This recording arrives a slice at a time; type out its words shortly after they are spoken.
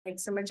Make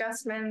some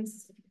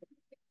adjustments,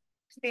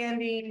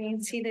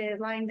 standing, seated,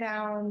 lying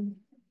down,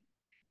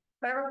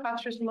 whatever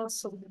posture is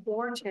most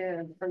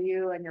supportive for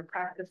you and your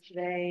practice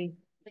today.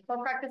 We'll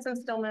practice in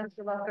stillness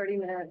for about 30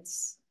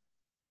 minutes.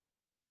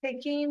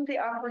 Taking the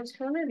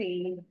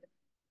opportunity,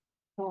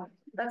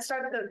 let's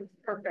start the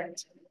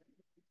perfect.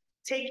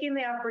 Taking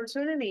the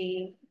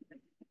opportunity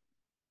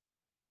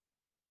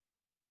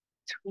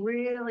to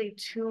really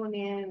tune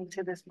in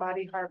to this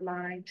body, heart,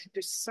 mind, to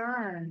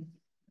discern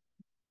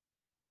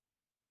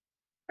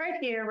right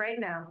here, right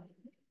now,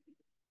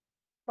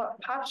 what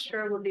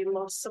posture would be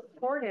most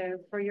supportive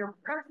for your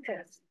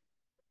practice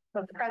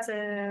of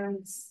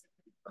presence,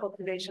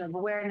 cultivation of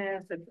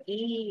awareness, of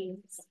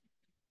ease,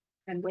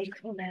 and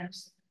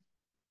wakefulness.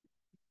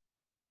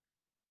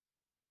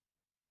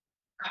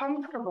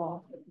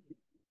 Comfortable,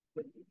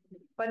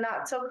 but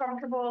not so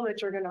comfortable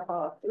that you're going to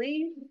fall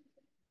asleep.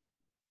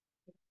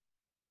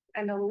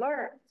 And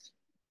alert,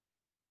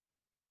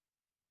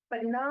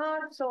 but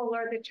not so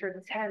alert that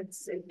you're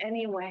tense in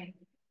any way.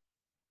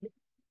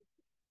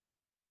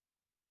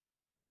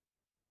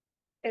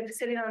 If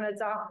sitting on a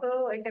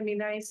zafu, it can be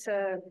nice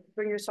to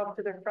bring yourself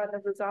to the front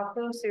of the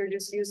zafu, so you're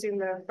just using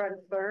the front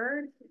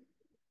third.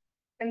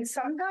 And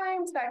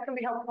sometimes that can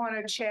be helpful on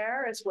a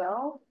chair as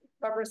well,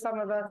 but for some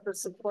of us, the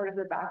support of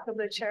the back of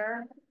the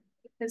chair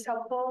is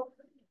helpful.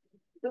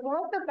 We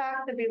want the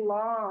back to be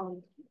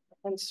long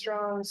and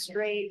strong,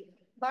 straight.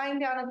 Lying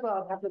down as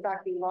well, have the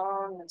back be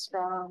long and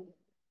strong.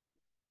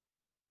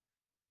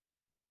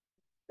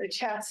 The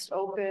chest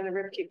open, the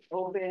ribcage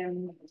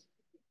open,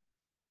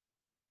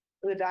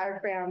 the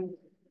diaphragm,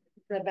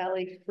 the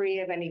belly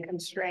free of any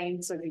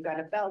constraints. So if you've got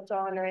a belt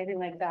on or anything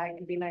like that, it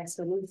can be nice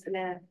to loosen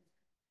it.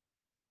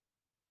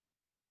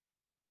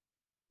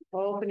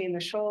 Opening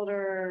the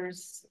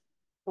shoulders,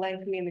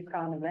 lengthening the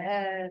crown of the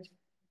head.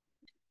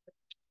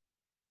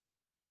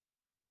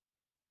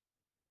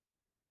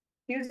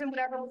 Using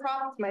whatever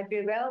props might be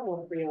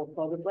available for you.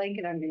 Pull the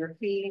blanket under your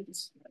feet,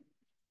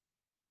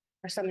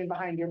 or something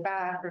behind your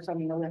back, or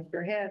something to lift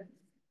your hips.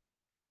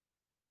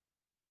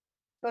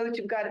 So that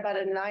you've got about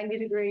a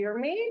 90-degree or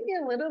maybe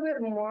a little bit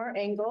more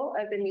angle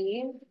at the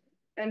knee,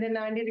 and a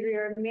 90-degree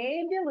or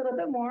maybe a little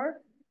bit more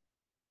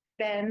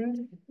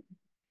bend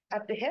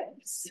at the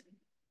hips.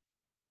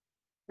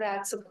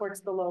 That supports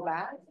the low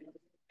back.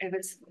 If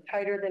it's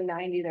tighter than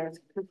 90, there's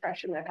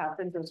compression that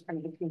happens. There's kind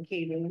of a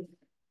concaving.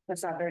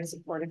 That's not very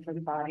supportive for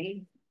the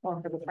body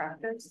or for the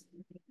practice.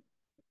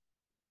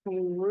 We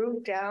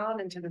root down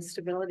into the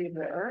stability of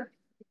the earth,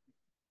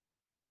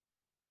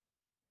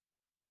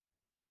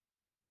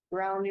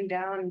 grounding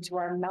down into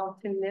our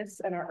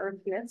mountainness and our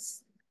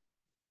earthness,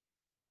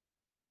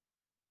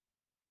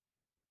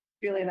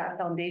 feeling that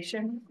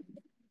foundation.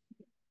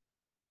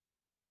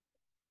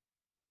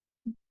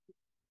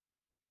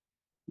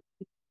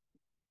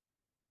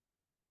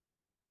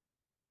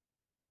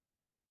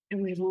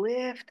 And we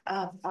lift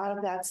up out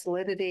of that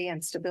solidity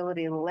and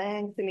stability,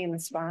 lengthening the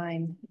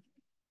spine,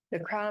 the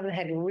crown of the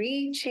head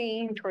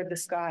reaching toward the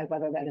sky,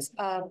 whether that is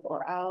up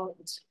or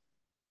out.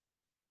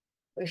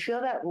 We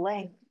feel that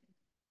length.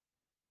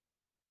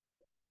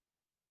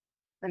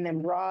 And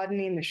then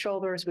broadening the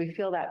shoulders, we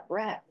feel that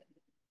breadth.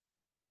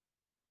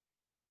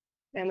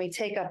 And we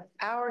take up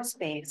our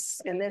space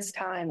in this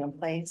time and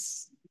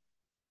place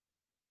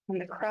on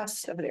the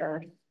crust of the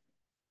earth,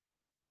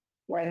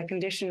 where the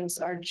conditions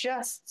are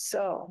just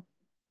so,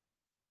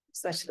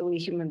 such that we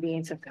human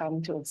beings have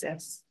come to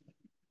exist.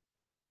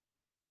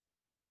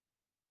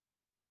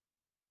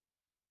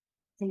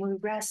 And we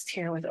rest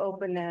here with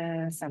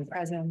openness and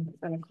presence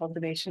and a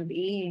cultivation of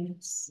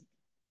ease.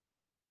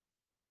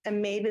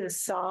 And maybe the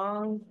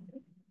song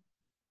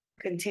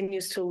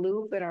continues to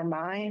loop in our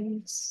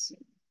minds.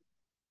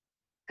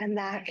 And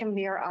that can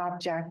be our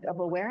object of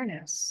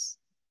awareness.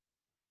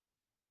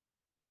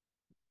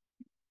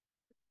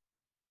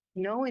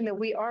 Knowing that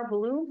we are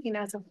blooming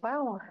as a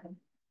flower,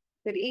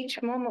 that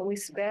each moment we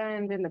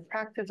spend in the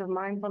practice of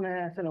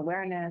mindfulness and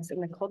awareness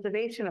and the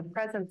cultivation of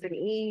presence and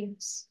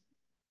ease,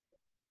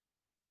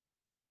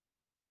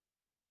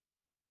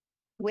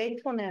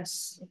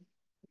 wakefulness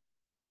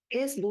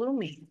is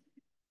blooming.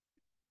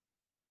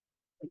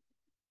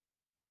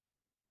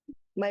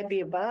 Might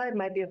be a bud,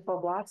 might be a full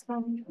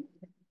blossom,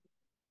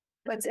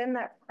 but it's in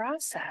that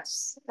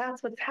process.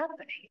 That's what's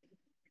happening.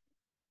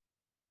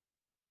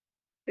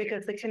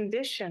 Because the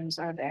conditions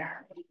are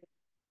there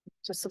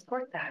to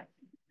support that.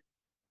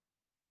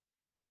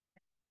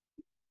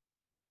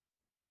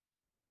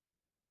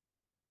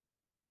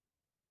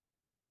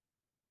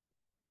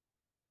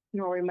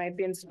 Or we might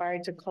be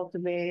inspired to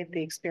cultivate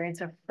the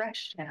experience of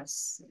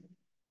freshness,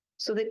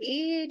 so that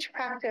each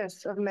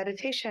practice of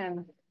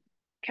meditation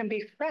can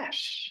be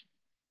fresh,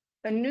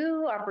 a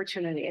new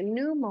opportunity, a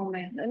new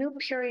moment, a new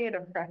period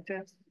of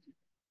practice,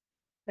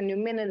 a new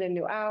minute, a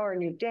new hour, a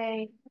new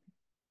day,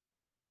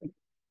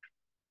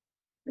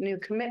 a new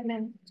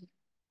commitment,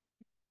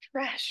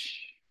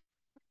 fresh,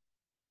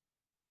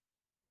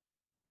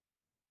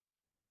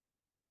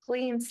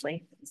 clean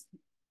slate,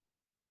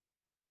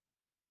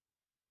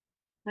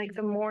 like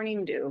the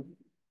morning dew.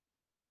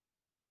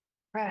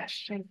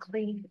 fresh and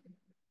clean.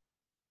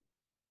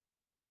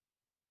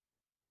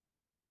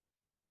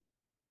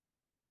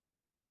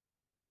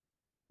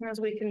 As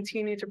we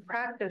continue to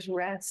practice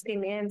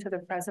resting into the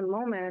present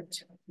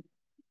moment,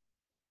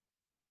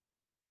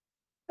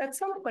 at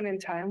some point in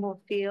time, we'll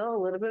feel a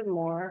little bit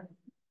more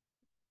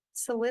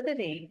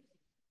solidity,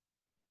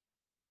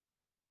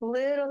 a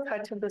little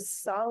touch of the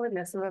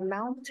solidness of a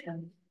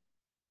mountain.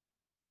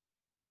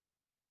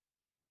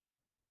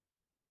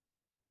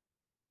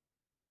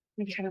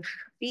 We can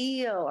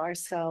feel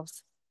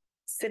ourselves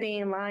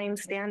sitting, lying,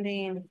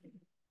 standing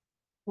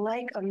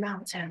like a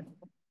mountain,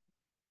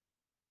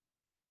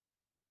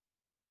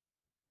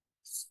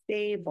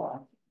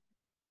 stable.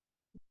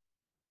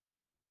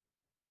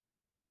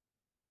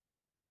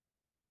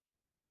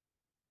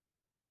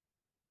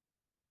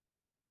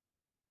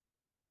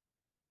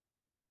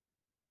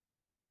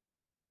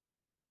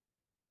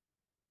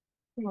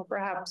 Well,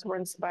 perhaps we're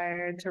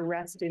inspired to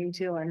rest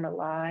into and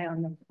rely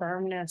on the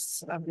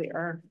firmness of the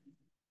earth,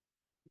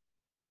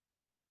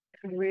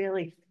 to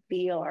really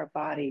feel our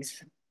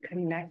bodies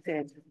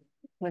connected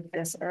with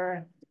this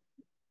earth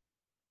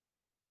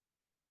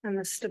and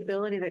the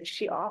stability that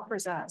she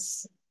offers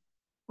us.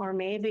 Or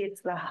maybe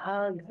it's the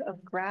hug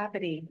of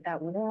gravity,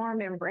 that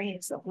warm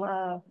embrace of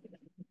love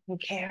and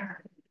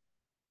care.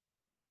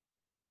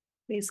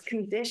 These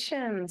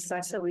conditions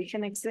such that we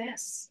can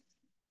exist.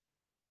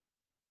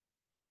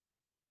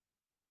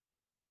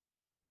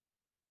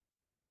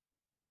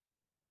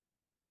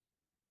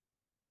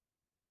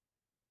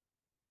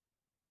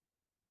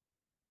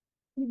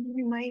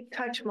 We might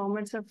touch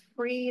moments of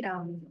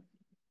freedom.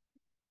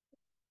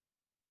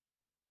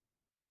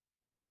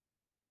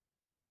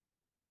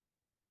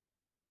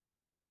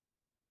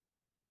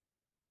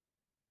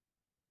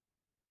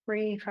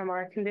 Free from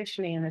our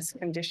conditioning, this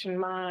conditioned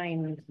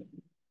mind,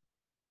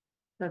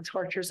 the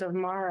tortures of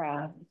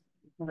Mara,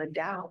 the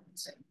doubt.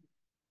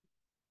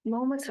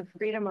 Moments of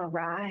freedom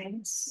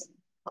arise,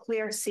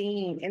 clear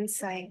seeing,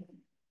 insight,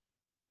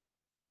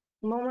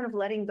 moment of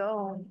letting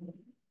go.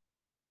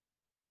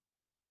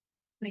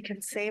 We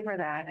can savor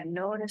that and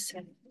notice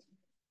it.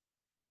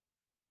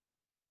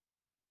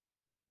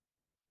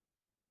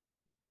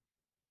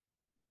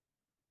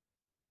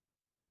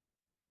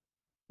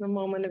 The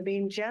moment of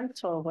being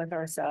gentle with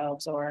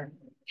ourselves or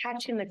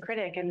catching the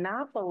critic and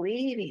not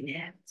believing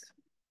it.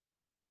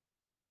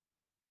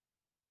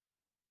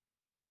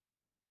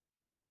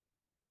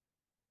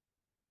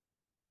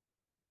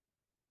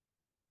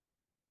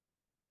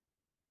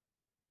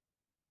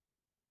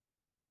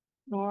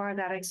 Or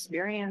that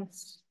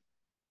experience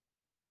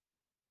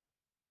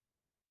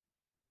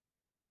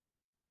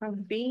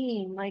of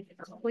being like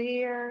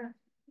clear,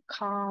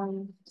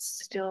 calm,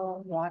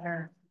 still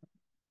water,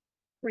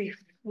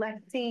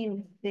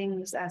 reflecting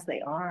things as they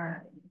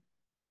are.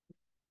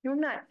 You're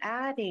not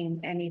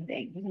adding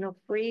anything,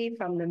 free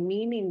from the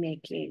meaning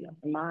making of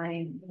the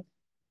mind.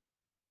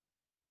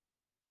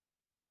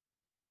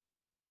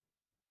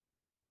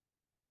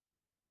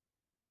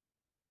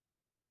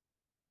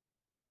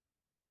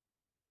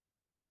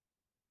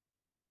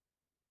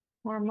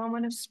 Or a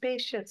moment of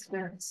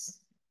spaciousness.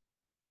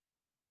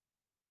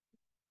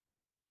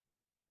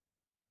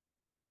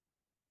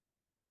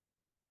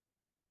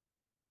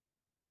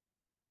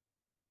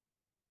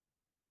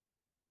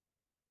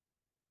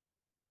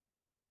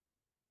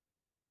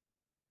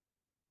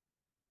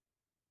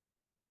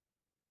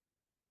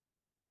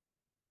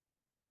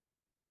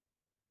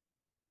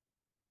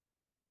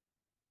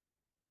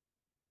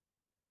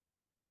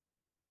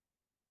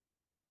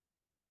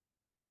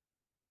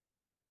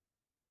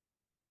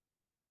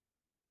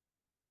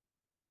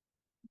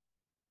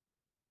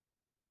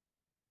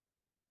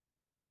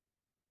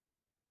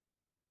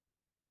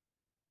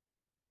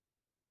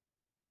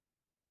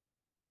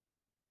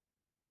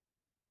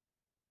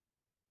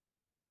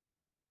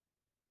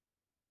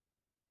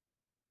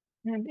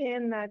 And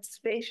in that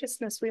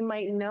spaciousness, we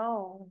might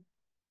know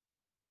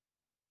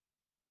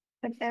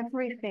that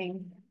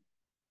everything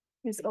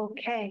is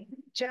okay,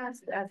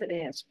 just as it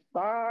is,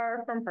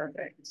 far from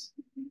perfect,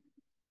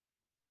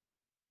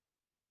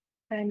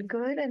 and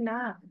good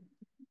enough.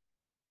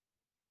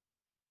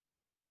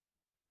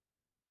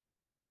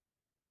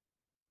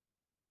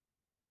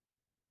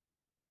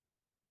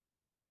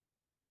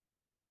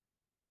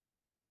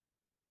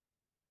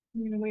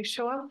 And we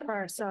show up for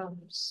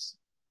ourselves,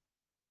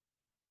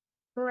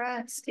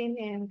 resting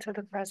into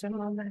the present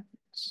moment.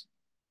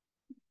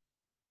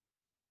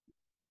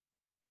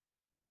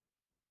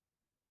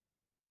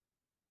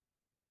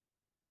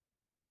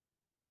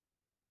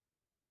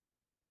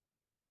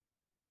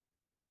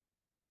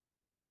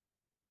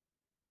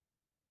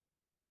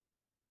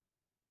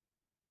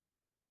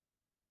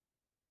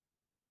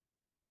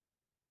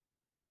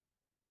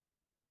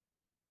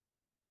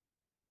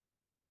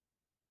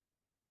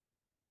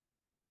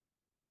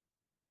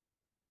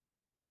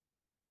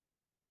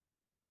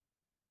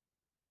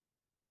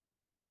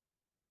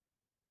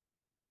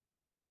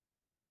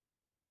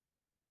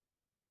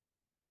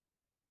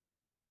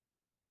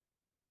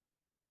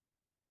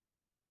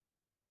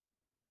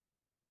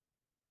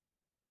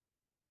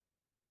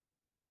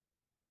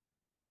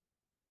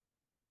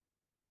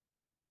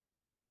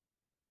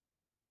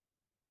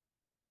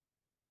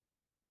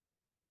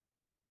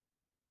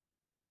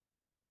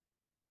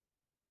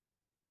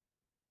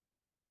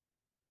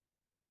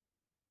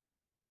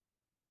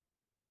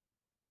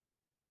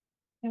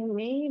 And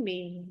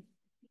maybe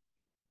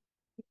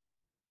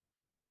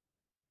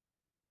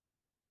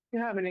you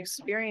have an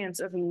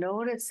experience of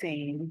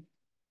noticing,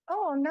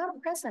 oh, I'm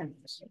not present.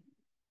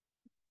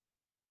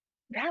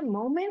 That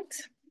moment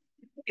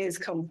is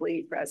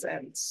complete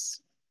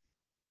presence.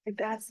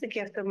 That's the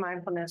gift of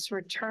mindfulness,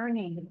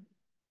 returning,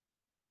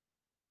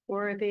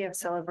 worthy of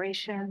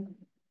celebration.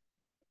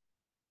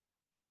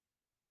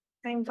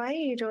 I invite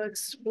you to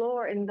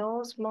explore in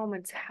those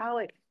moments how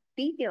it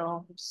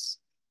feels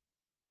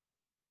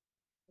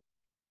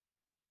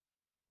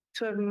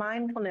to have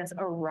mindfulness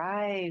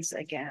arise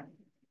again,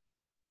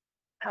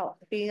 how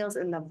it feels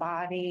in the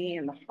body,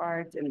 in the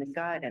heart, in the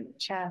gut, in the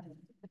chest,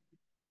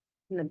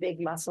 in the big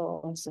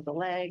muscles of the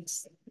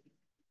legs,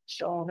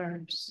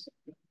 shoulders,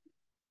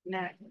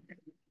 neck.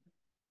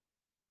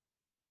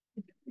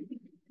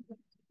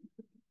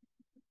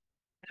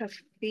 To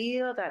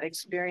feel that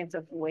experience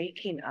of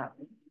waking up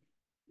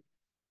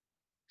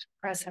to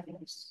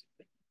presence.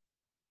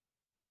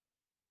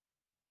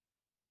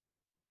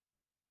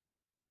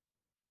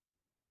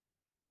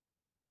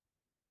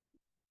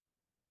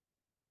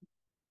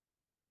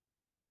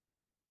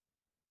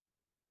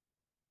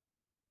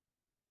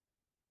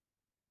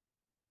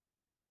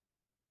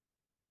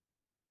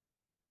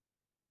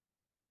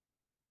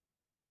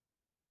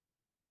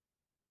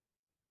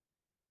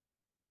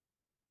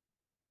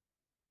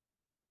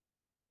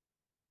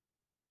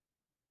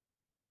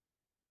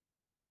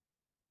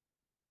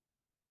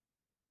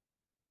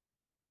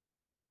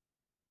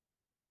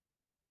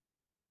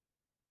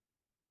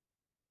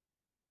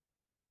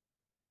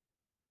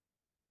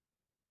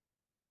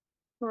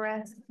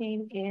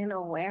 Resting in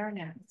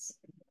awareness.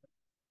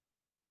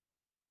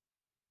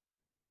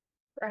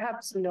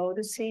 Perhaps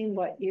noticing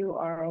what you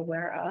are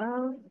aware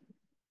of,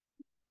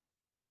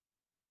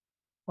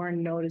 or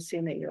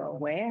noticing that you're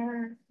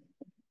aware,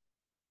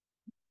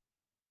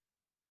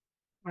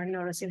 or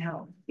noticing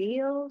how it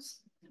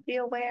feels to be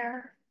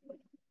aware.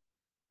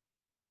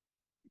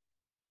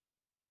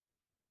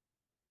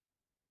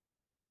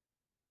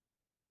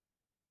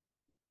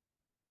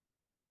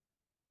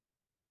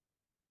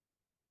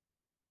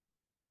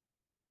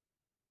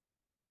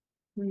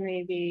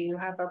 Maybe you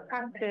have a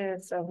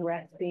practice of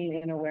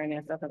resting in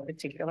awareness of a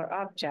particular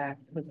object,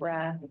 the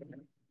breath,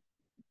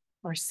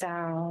 or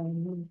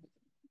sound,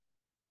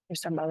 or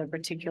some other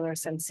particular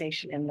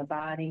sensation in the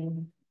body.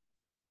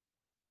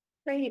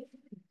 Great,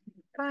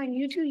 fine,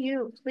 you do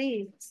you,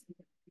 please.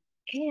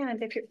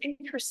 And if you're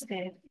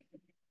interested,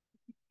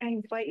 I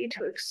invite you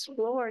to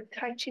explore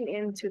touching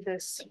into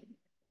this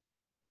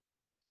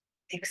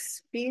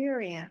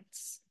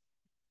experience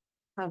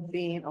of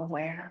being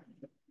aware,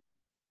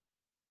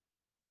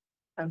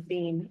 of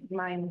being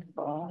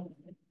mindful.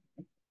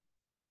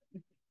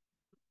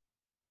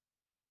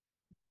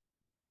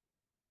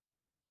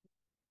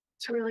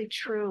 It's really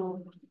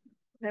true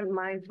that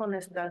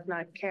mindfulness does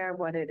not care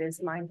what it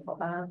is mindful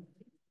of.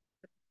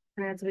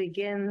 And as we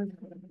begin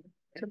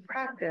to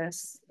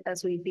practice,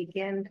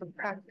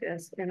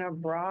 in a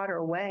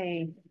broader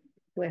way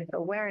with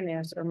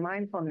awareness or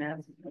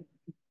mindfulness,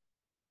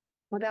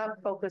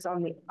 without focus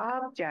on the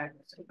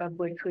object of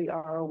which we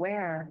are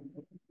aware,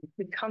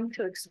 we come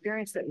to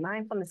experience that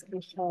mindfulness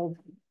can hold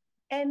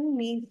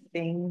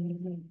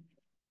anything.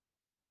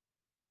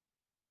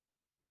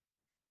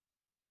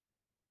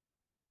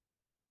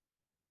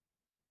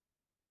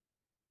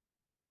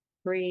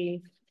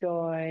 Grief,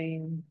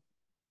 joy,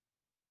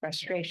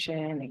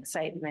 frustration,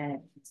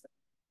 excitement,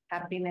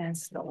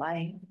 happiness,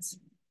 delight,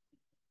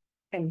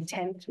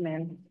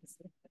 contentment.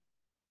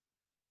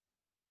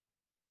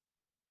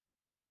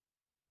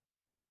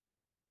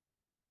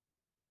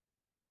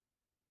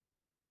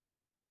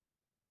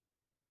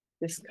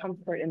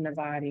 Discomfort in the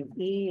body,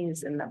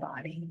 ease in the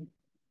body.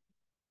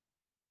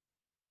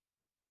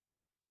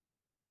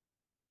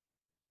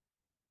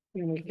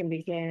 And we can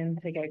begin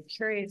to get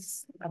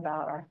curious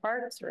about our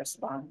heart's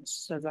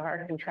response. Does the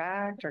heart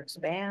contract or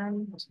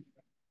expand?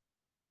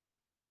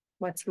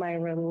 What's my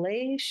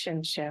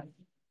relationship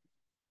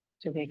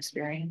to the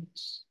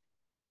experience?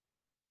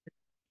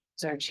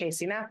 Is there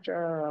chasing after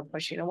or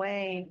pushing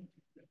away?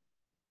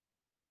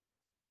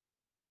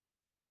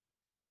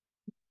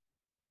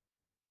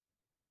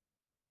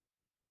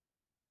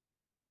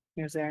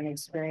 Is there an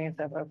experience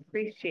of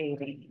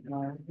appreciating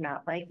or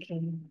not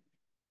liking?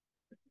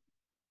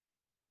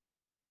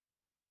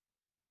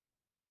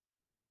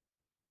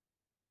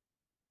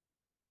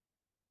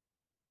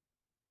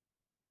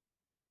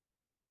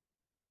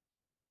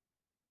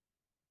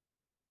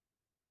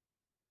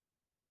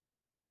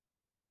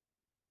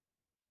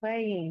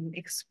 Playing,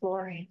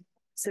 exploring.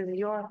 This is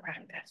your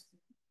practice.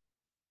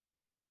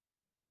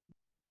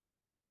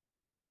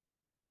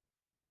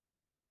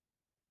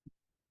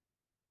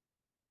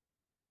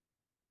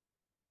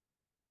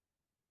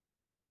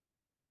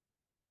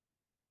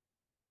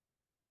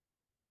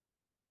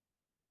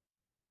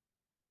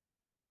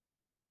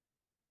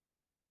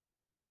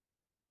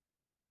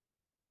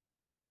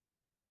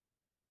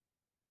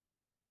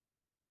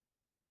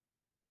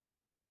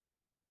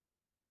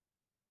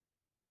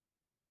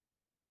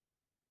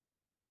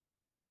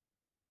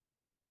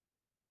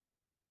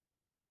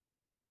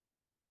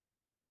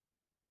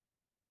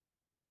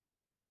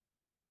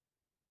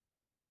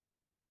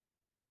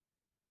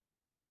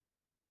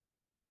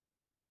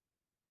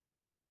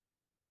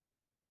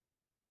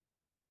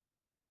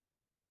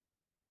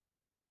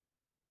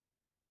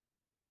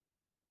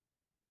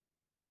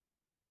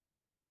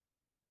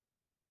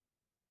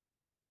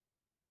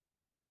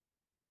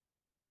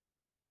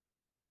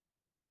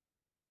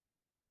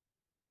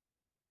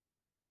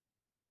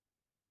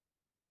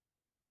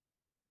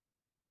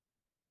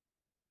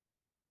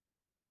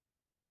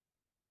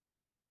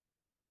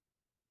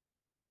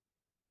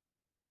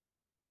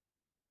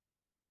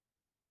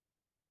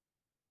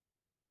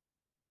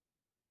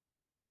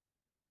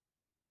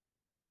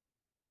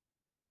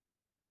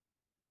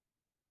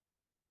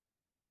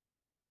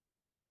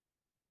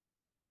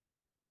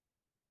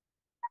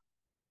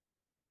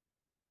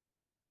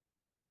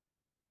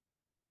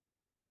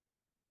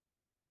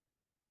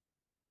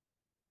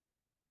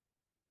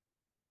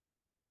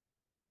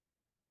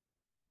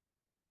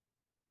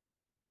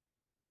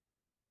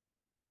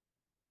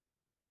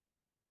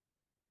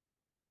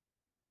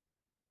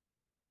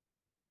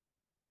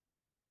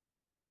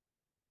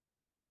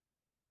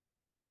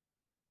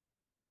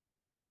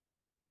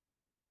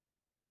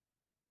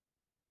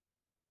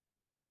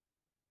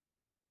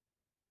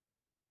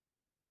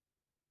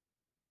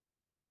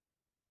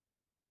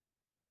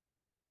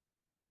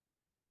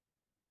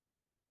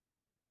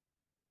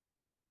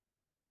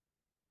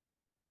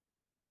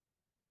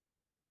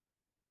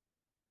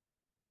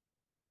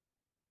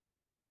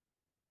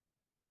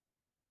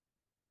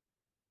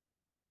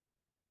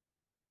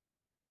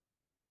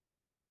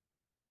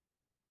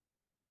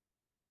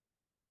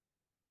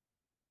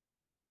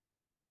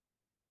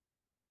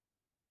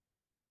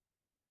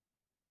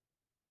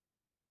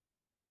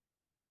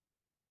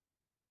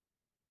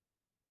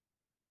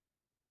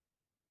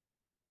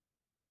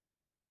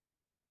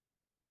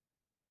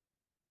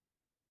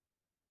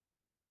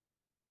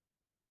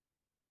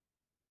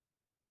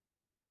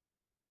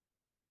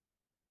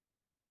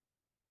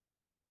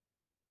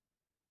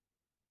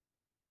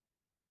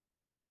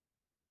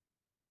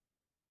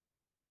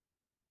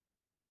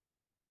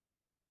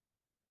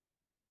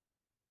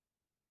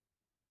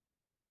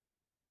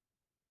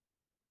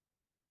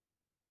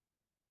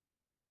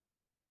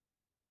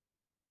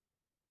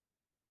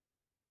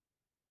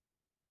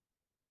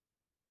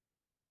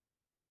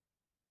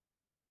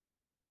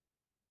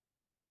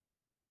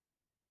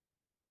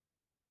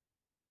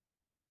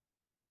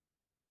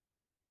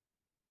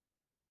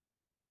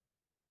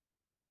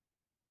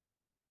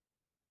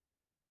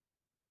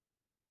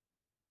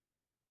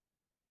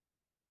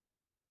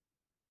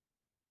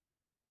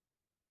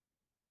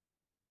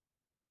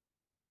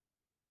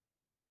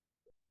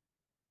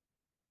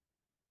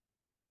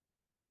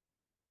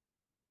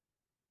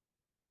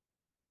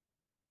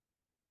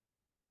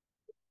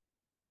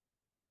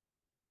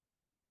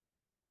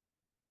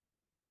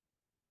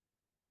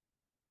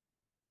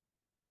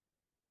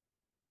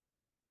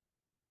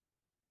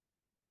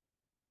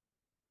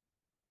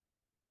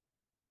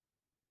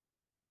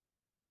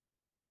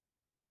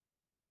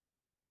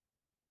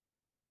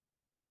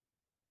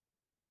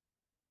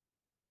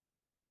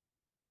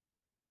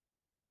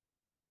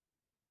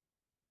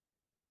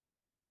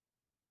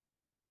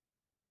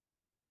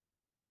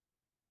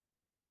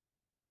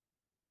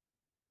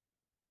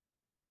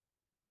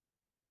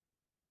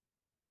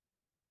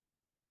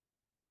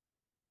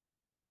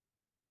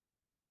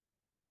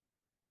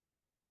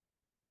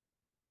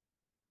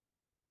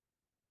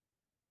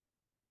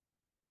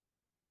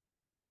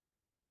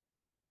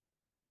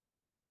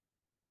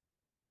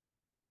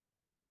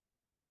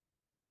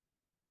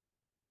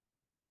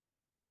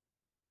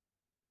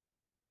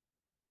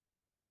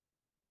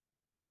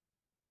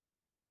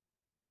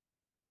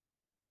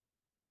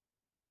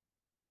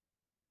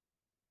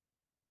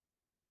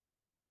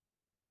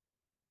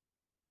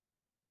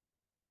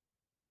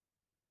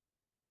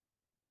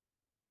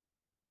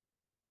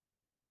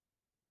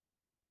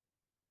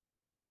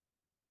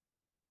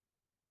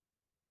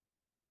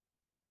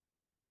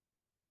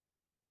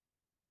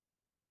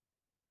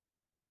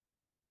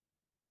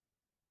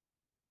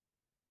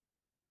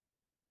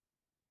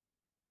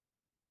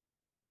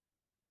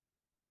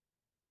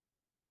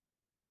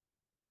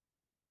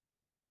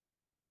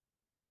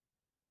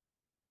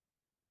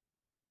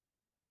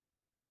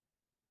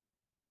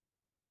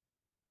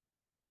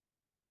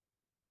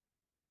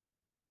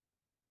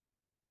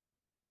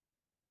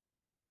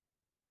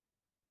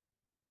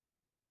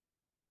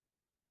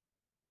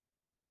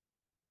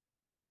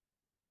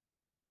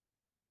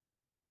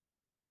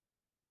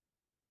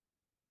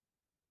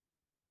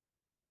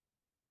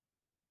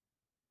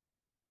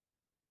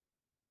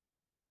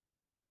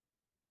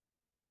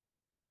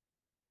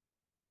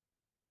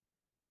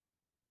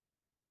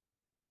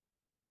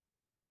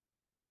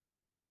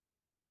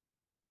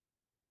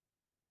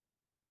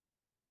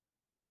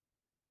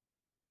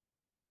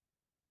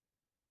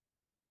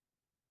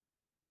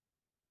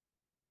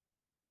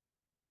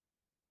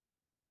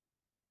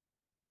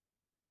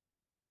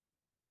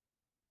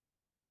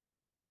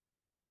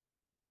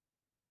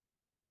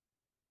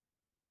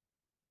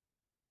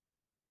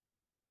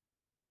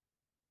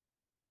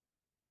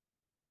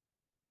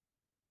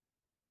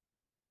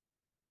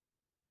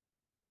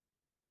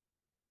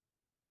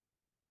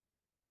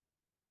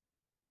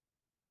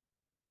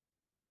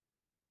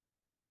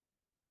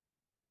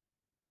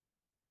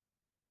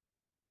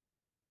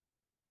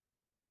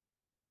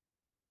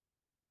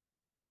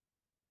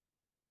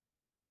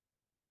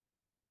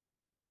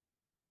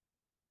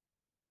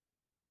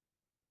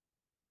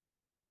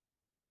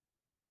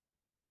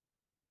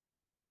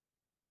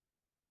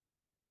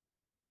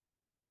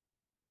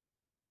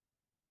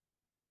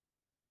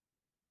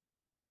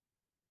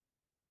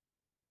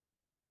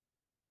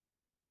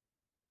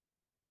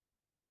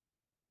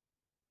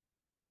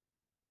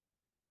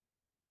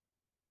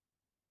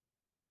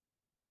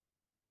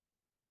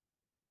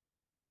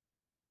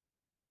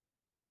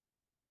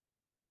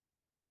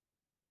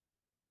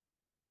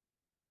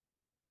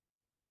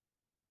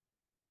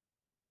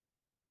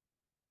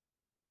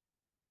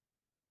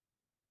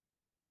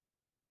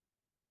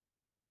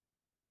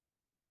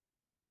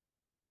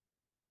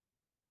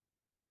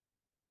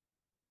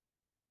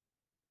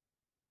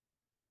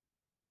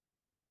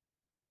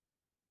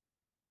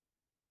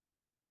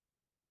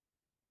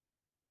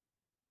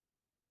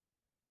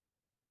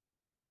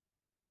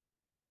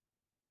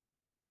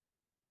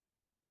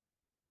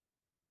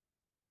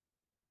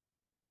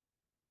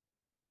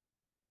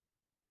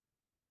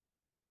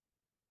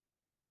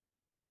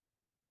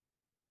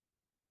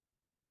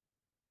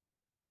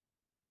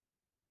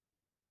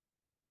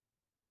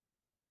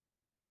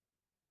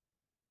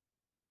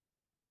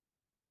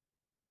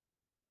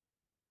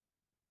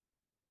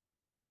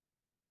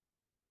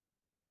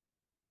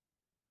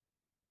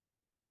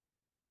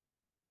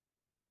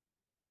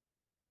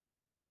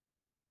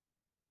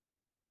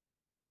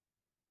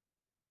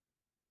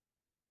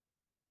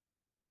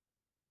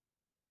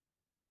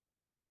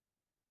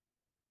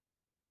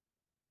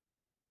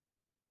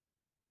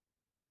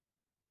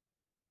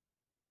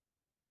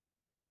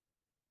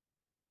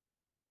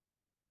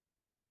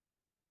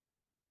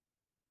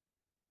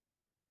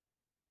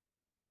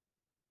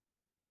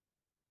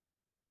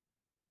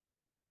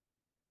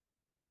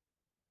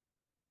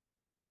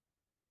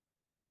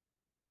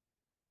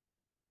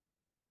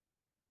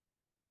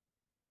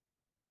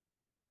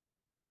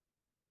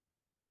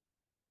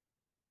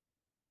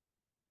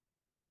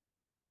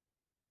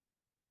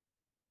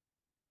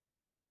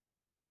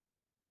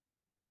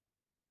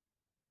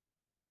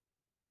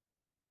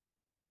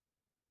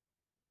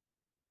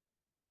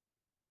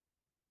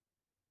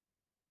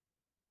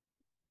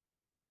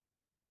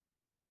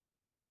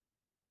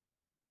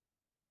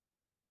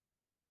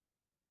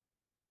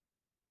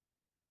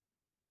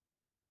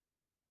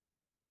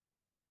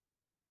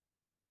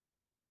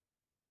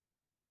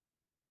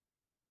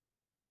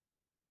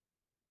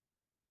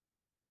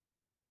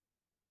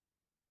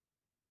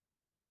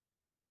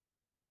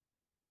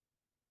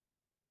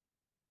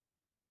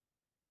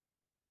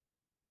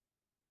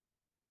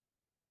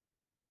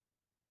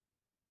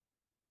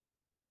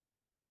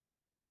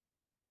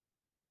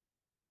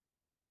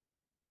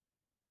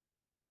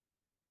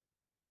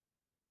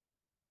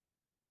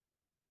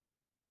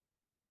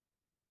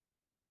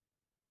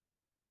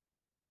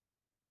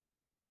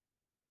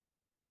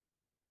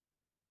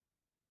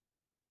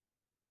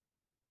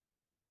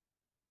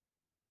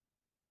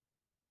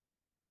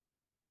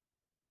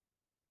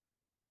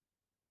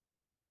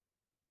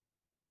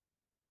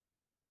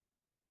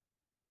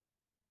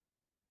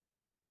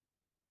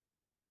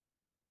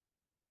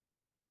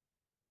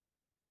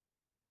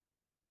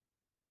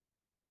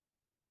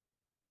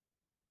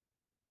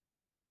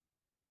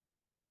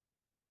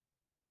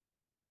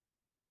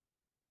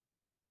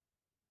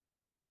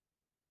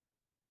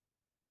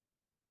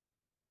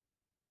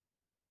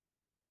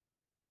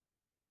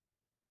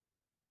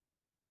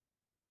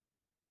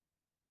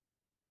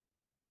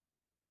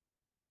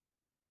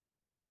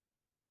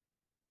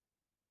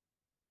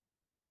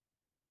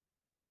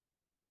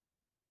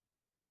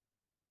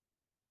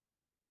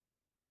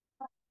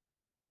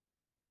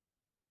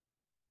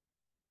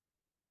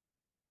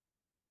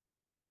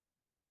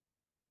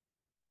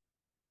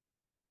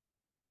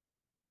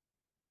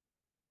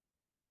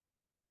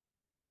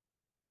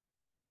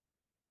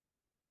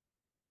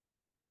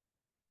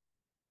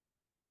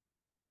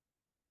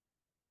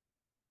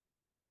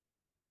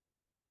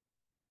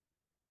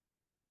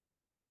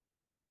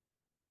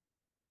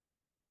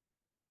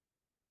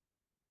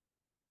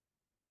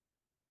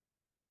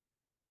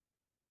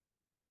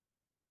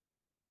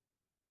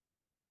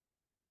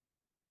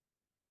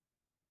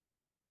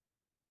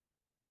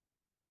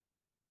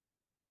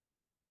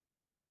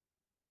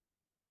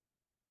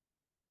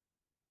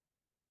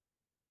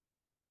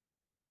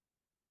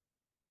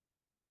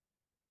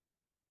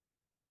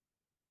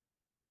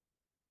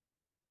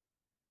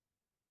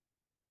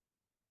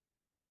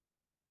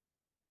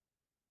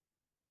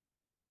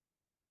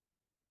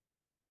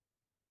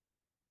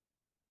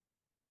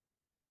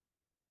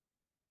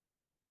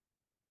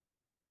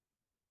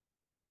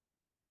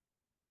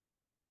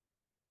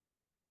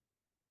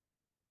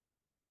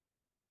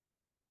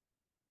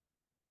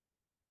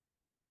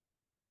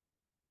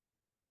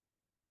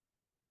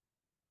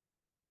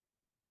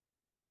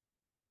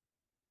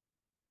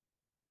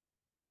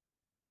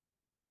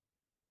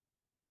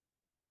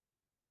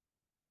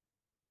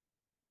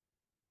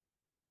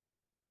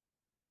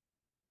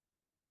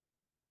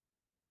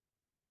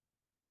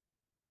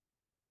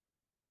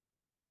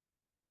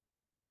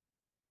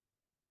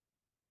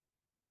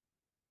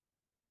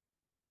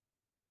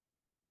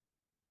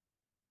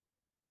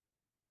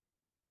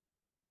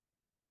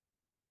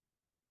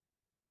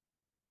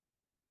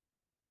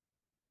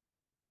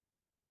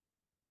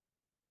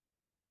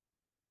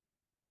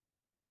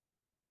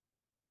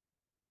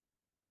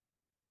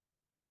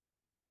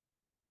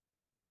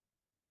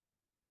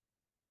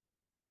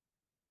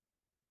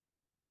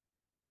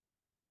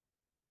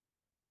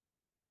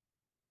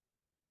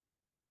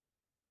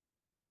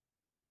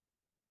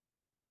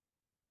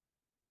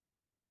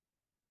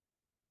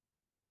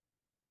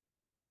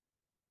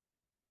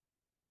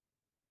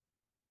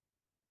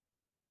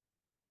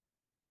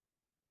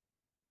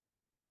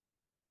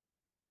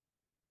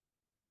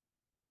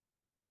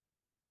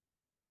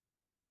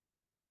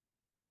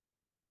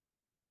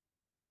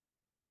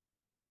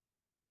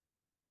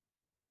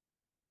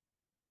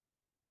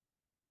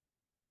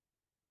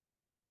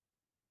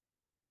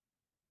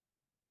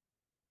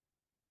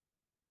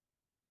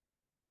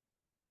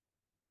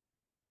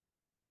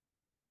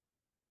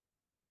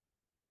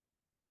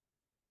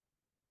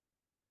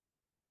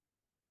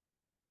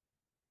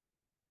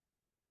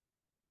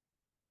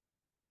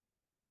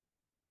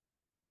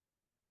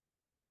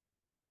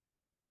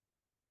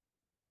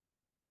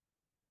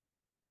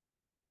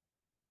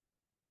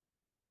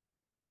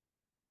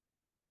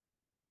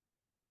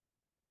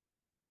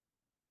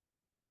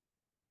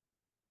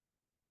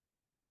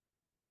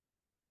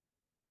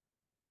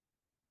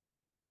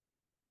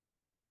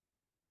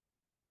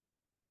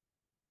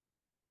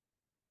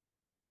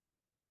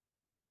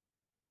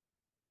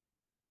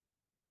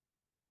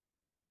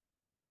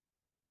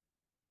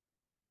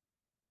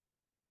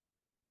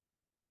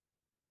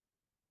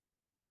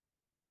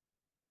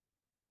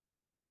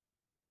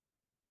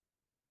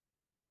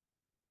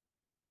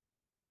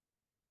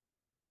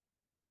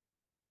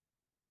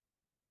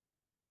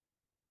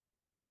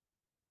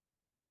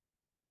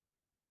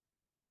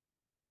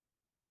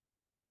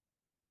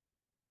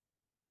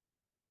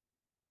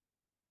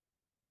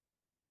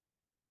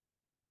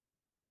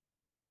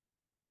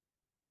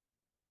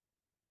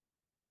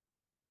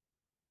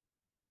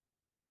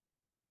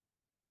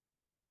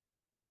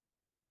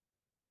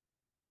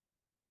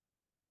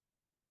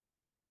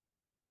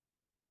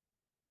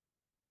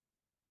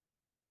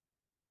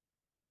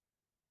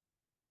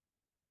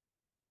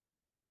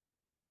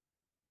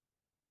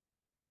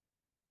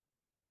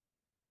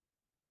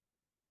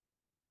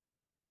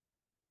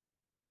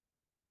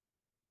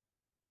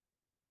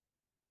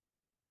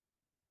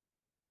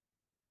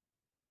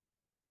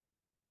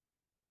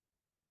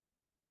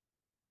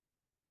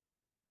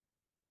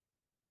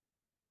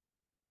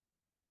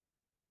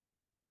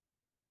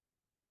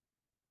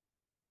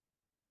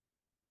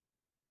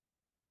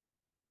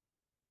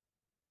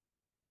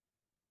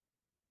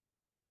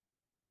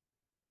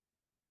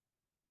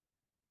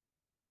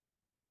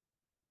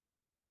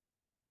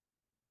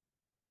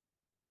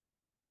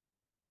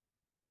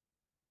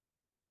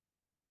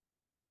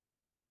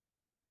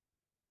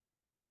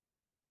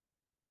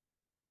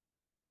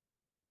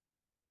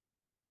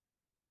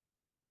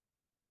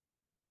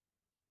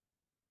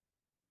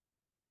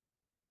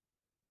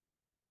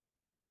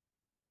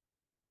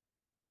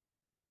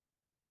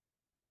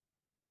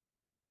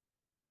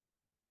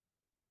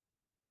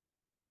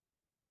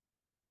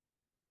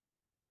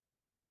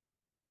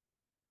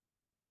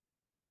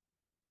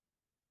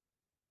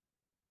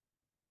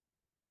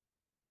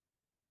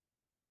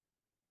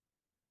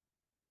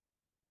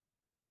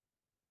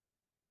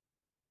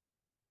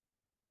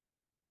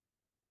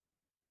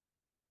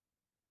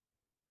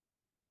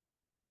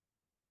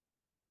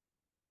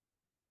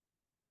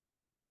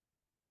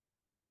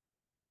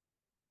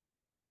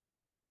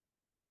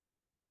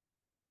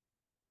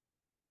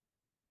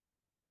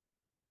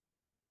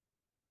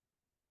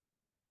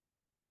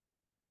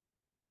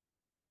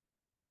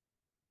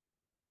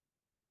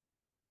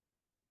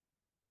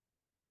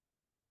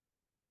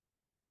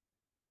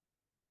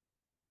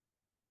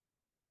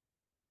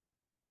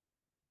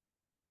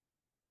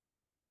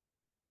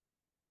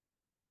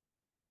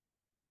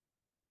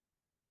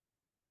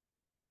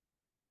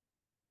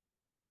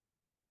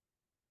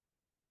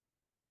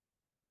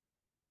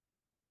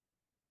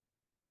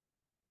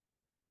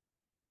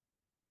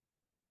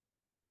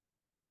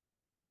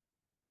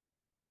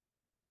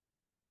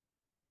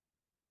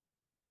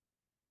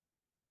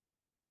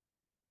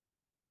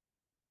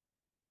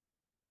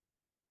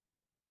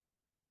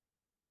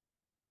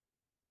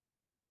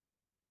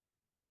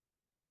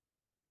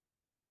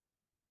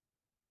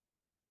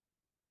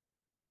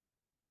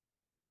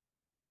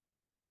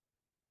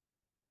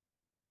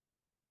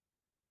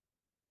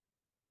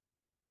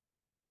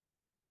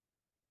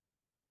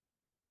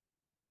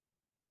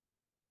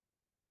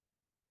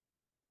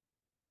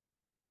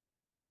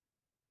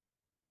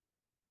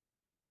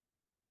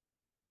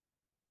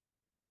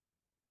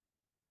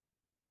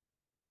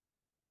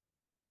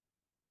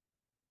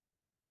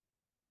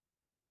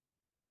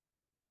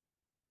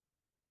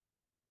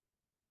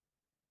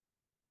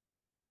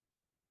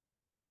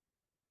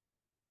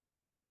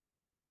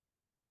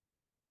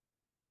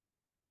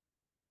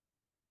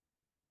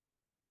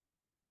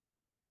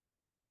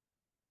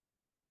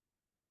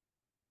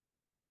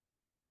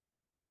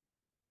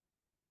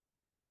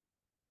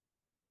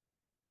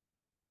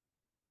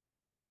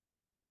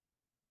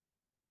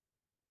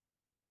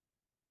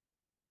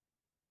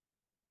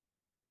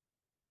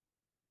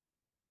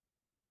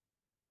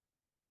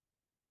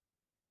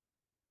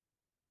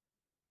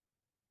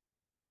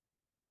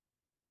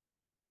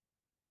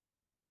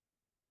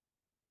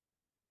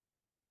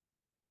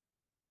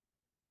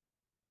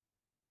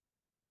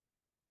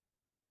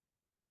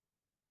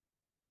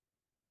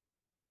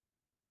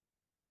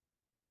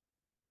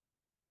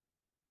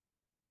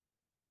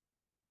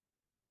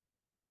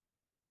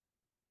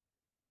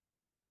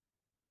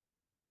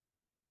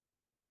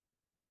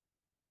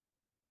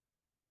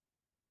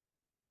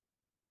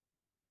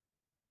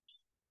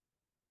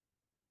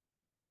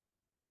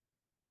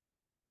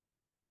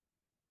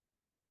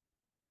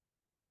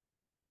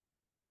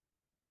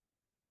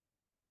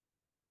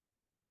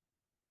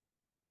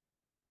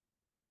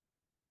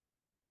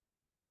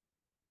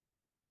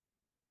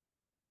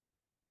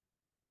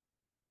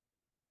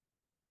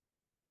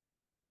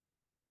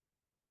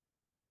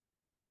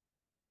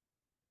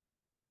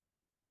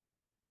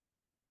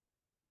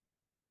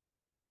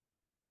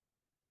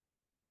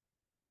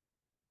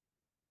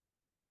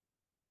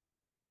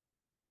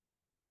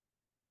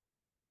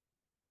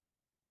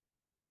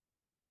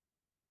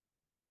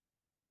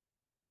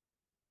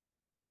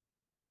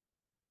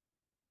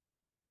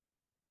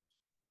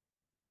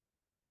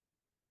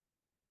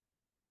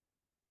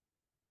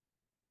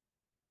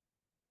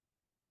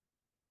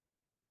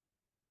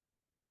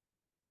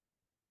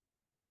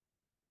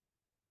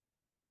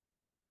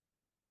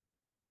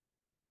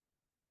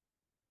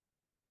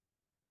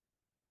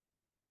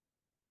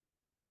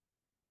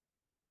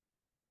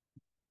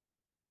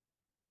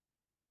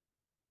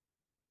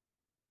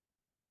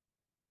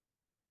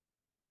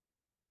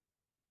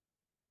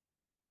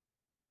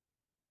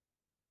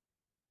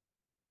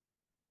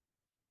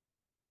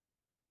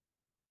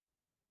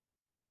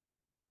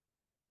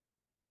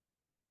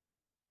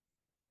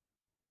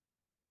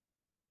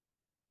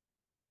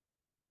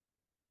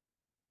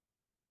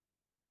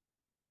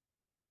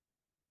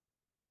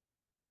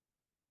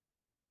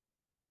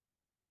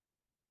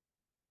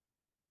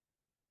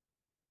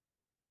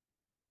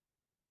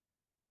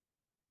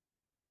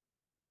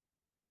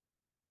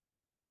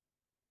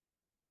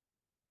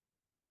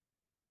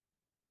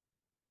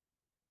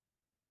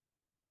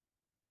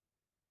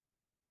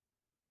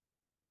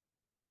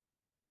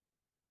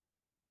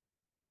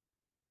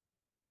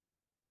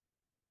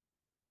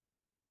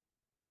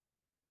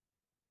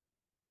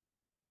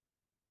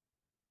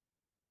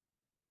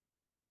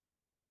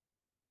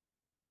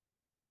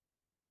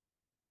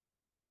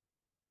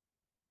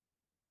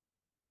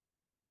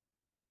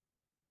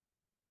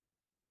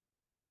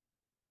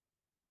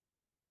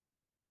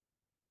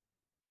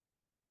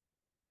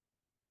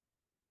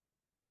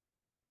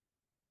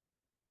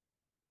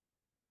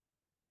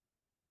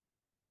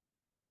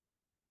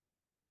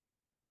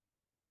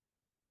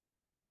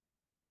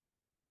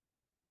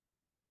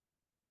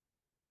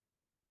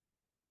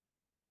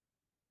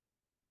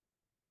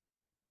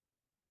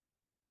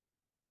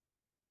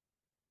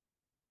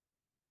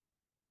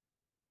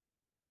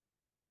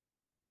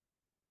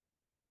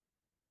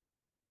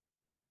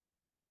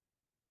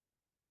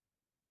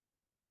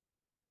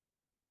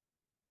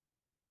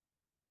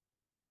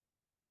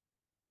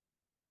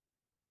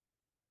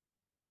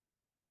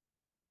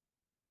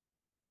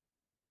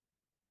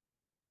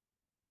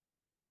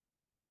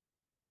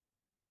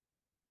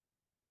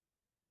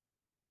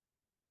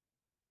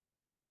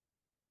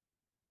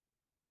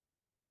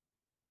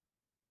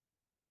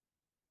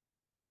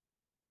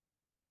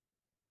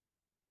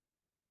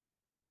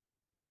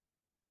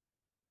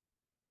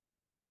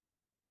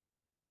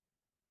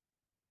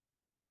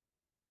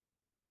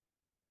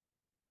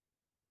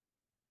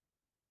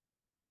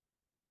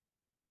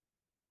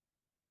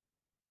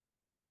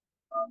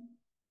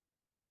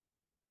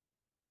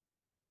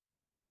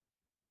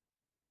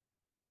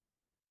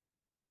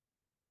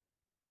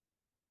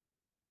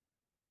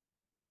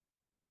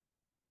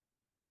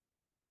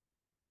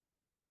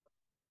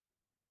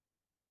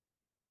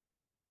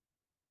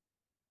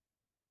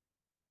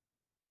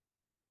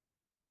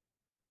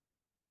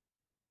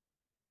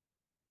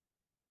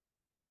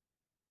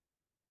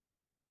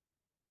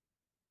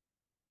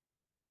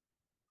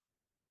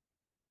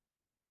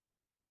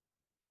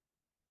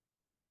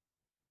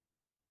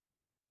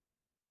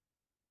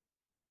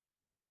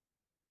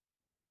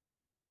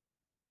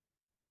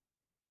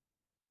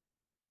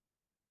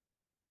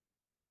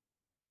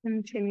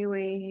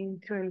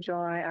 Continuing to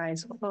enjoy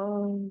eyes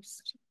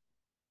closed.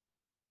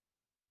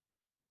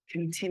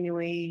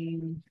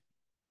 Continuing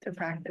to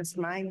practice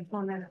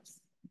mindfulness.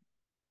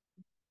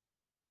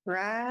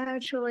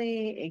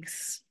 Gradually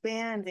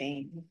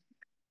expanding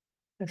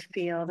the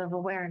field of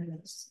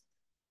awareness.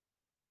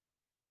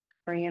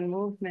 Bring in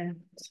movement.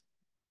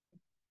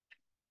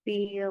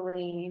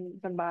 Feeling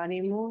the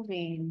body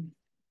moving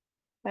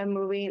and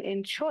moving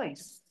in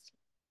choice.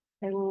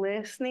 And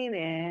listening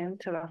in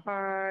to the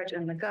heart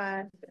and the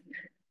gut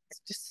to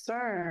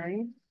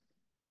discern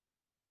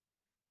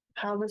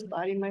how this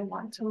body might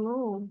want to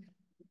move.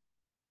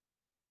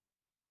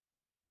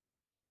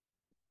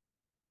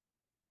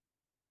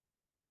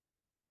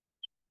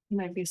 It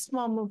might be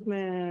small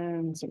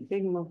movements or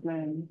big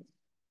movements.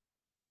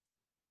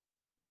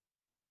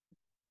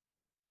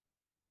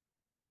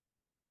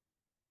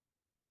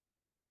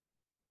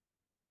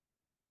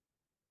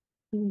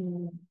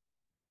 And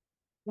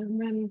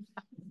then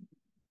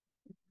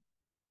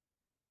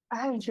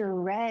as you're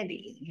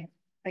ready,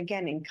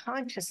 again in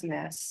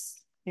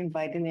consciousness,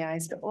 inviting the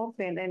eyes to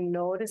open and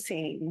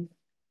noticing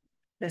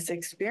this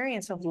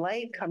experience of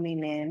light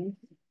coming in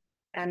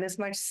and as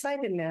much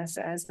sightedness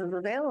as is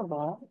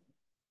available,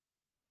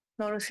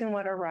 noticing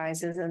what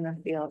arises in the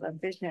field of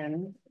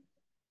vision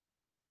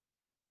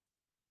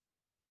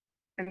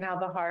and how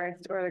the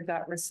heart or the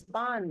gut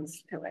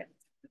responds to it.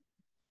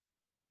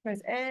 If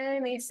there's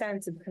any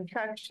sense of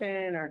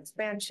contraction or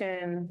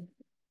expansion,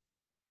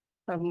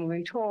 of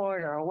moving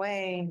toward or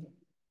away,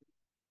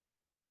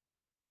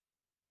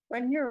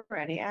 when you're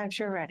ready, as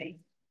you're ready,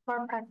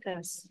 for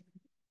practice,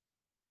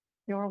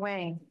 your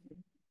way.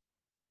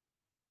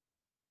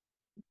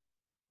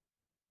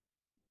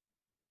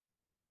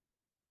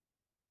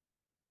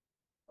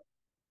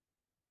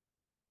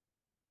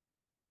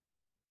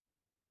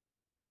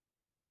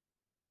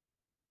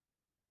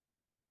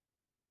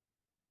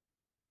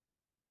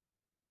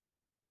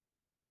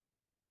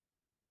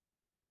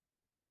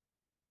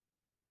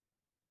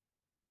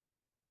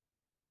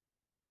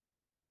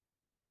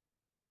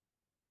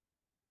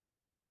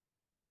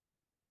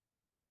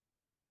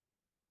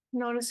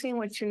 Noticing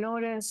what you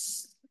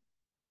notice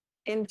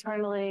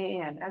internally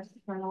and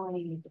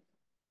externally.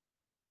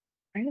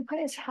 What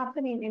is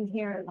happening in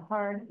here in the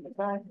heart, the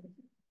gut,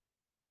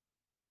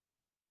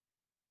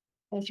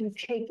 as you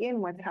take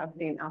in what's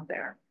happening out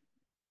there.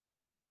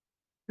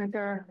 Like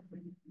they're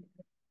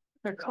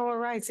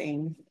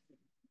co-arising.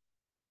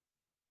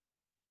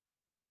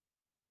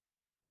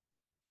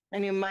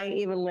 And you might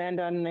even land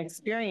on an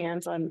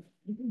experience, on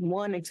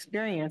one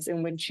experience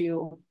in which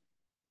you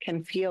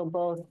can feel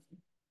both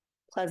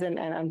pleasant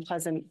and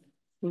unpleasant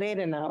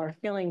vedana or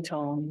feeling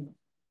tone,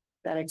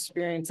 that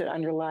experience that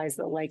underlies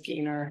the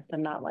liking or the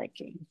not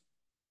liking.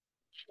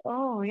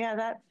 Oh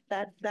yeah,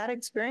 that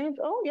experience.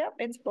 Oh yeah,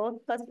 it's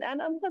both pleasant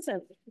and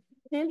unpleasant.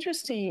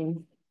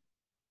 Interesting.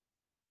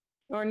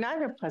 Or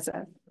neither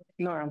pleasant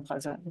nor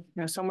unpleasant.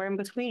 Somewhere in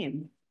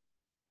between.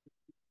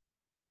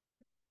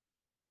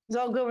 It's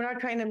all good. We're not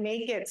trying to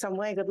make it some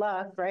way. Good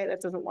luck, right?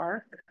 That doesn't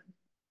work.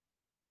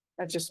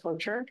 That's just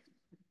torture.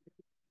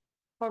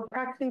 We're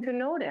practicing to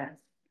notice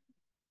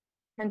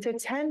and to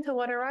tend to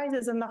what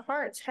arises in the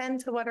heart, tend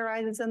to what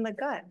arises in the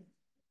gut.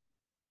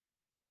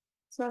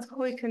 So that's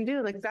what we can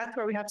do. Like that's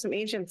where we have some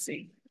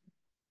agency.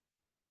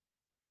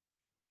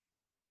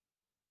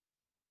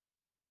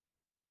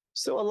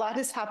 So a lot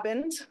has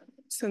happened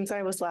since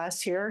I was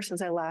last here,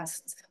 since I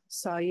last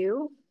saw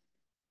you.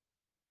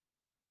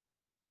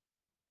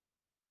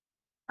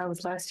 I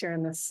was last year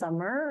in the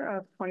summer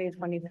of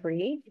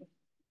 2023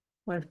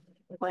 with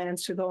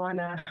plans to go on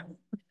a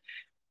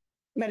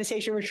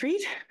meditation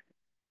retreat,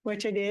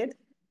 which I did.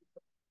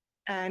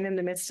 And in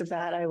the midst of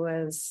that, I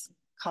was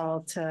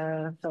called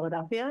to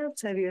Philadelphia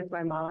to be with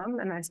my mom.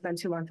 And I spent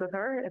 2 months with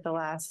her at the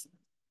last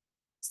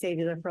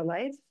stages of her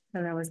life.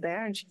 And I was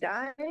there and she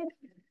died.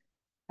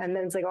 And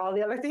then it's like all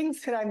the other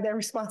things that I'm then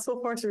responsible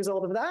for as a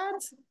result of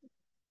that.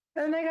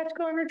 And then I got to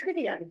go on retreat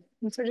again.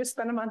 And so I just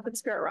spent a month at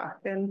Spirit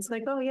Rock. And it's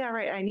like, oh yeah,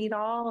 right. I need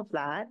all of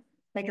that.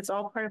 Like it's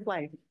all part of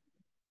life.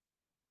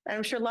 And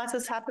I'm sure lots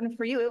has happened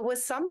for you. It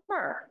was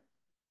summer.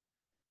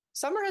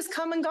 Summer has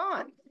come and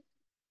gone.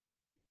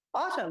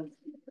 Autumn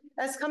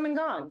has come and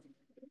gone.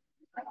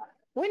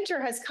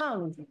 Winter has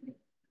come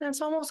and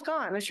it's almost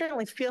gone. It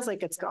certainly feels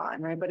like it's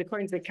gone, right? But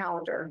according to the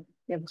calendar,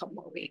 we have a couple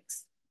more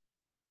weeks.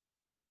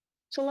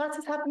 So lots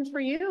has happened for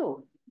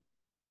you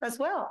as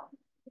well.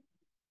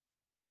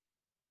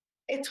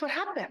 It's what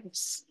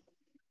happens.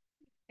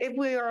 If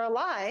we are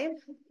alive,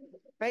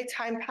 right,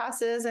 time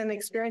passes and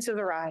experiences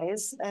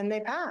arise and they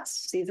pass.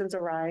 Seasons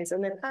arise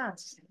and they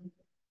pass.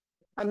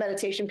 A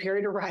meditation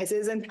period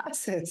arises and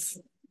passes,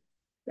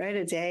 right?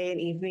 A day, an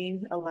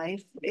evening, a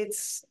life.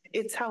 It's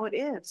how it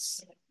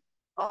is.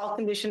 All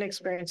conditioned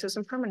experience is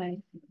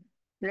impermanent.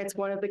 And it's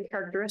one of the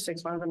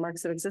characteristics, one of the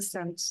marks of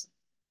existence.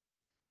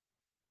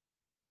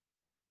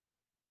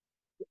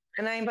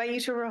 And I invite you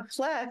to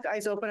reflect,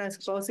 eyes open, eyes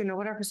closed,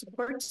 whatever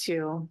supports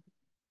you.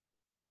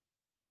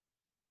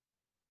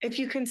 If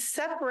you can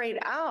separate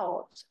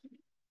out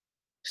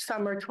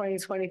summer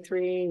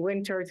 2023,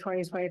 winter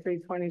 2023,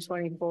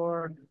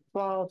 2024,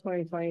 fall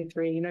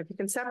 2023. If you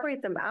can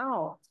separate them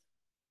out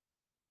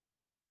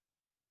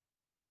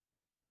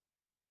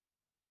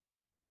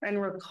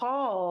and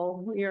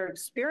recall your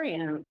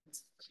experience.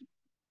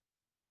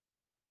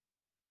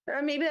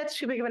 Or maybe that's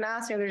too big of an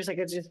ask. There's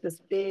it's just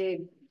this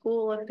big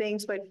pool of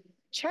things, but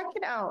check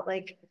it out.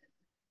 Like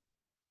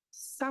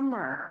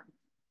summer,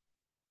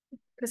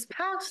 this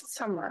past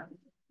summer,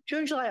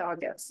 June, July,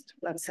 August,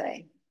 let's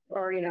say,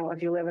 or,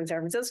 if you live in San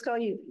Francisco,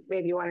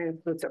 maybe you want to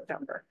include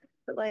September,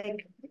 but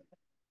like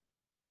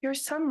your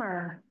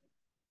summer,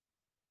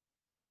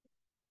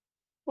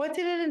 what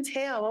did it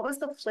entail? What was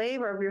the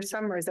flavor of your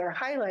summer? Is there a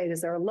highlight?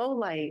 Is there a low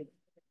light?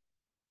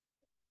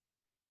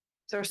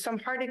 Is there some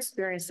heart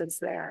experience that's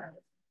there?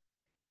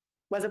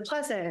 Was it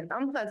pleasant,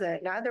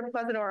 unpleasant, neither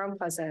pleasant or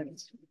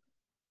unpleasant?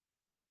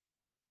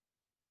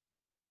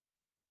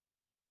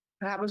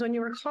 What happens when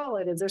you recall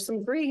it? Is there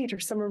some greed or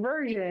some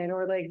aversion?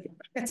 Or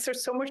is there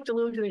so much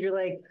delusion that you're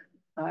like,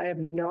 I have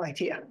no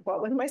idea.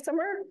 What was my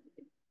summer?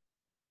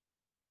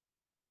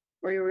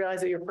 Or you realize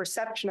that your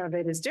perception of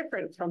it is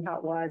different from how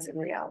it was in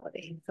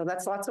reality. So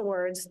that's lots of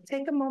words.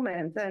 Take a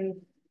moment and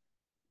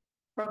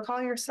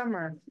recall your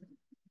summer.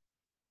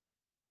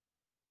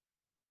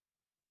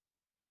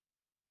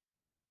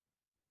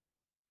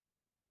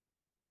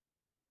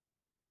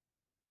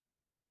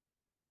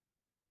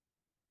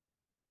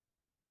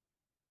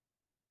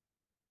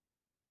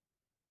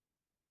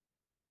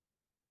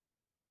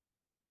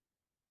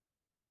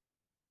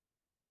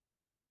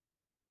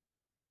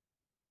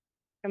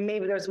 And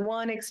maybe there's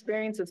one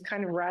experience that's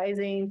kind of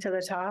rising to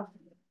the top,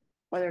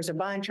 or there's a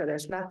bunch, or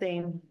there's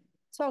nothing.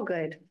 It's all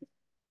good.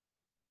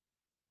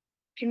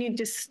 Can you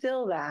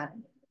distill that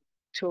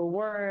to a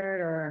word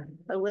or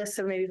a list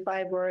of maybe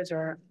 5 words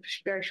or a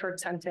very short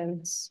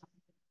sentence?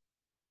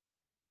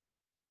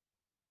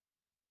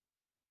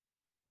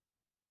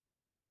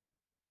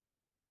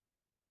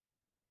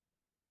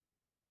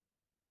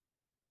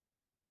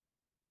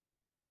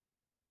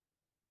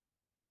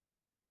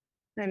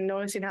 And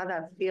noticing how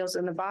that feels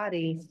in the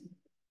body.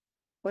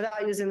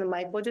 Without using the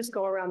mic, we'll just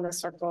go around the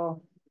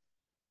circle,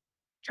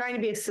 trying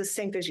to be as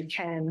succinct as you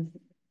can.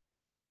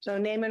 So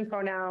name and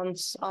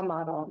pronouns, I'll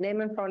model. Name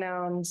and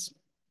pronouns,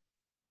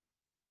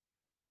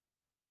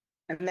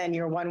 and then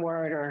your 1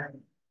 word or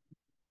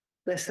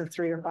list of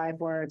 3 or 5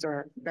 words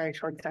or very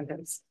short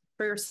sentence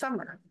for your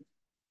summer.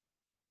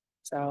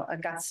 So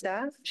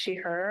Augusta, she,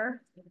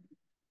 her,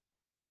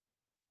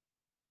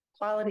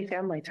 quality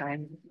family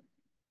time.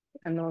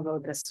 And then we'll go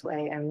this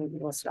way and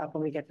we'll stop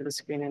when we get to the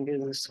screen and do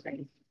the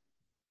screen.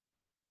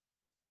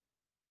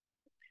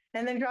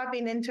 And then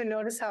dropping in to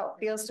notice how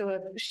it feels to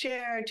have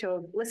shared, to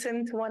have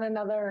listened to one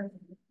another.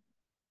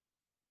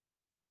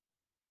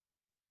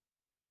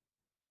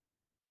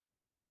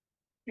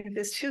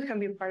 This too can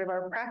be part of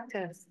our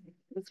practice.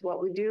 It's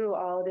what we do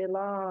all day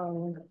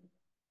long.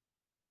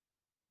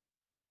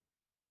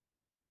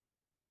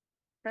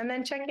 And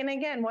then check in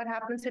again. What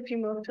happens if you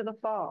move to the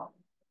fall?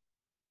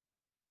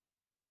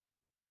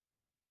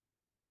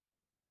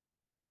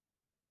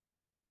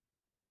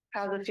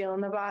 How's it feel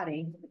in the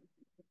body?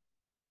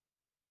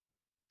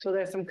 So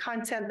there's some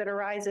content that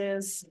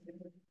arises.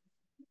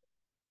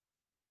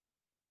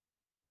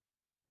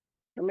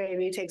 Or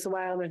maybe it takes a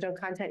while and there's no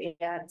content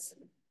yet.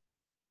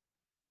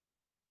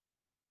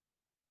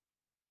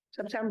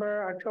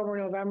 September, October,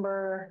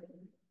 November.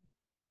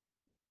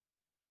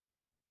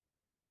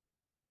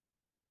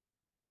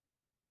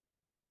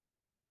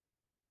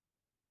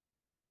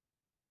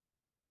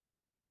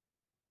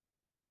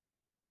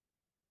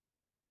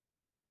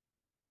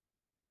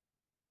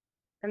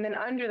 And then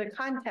under the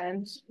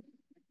content,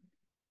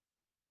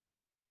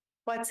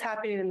 what's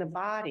happening in the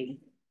body?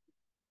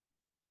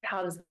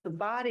 How does the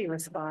body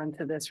respond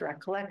to this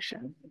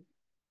recollection?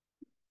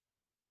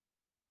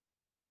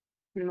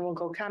 And we'll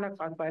go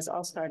counterclockwise.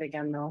 I'll start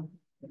again though.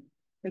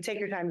 And take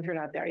your time if you're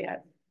not there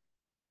yet.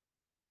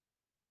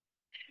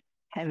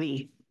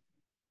 Heavy.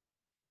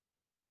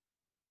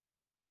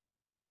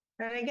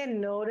 And again,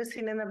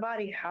 noticing in the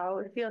body how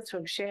it feels to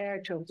have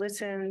shared, to have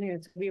listened,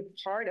 to be a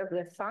part of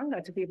the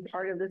Sangha, to be a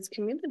part of this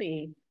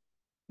community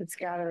that's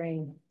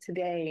gathering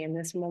today in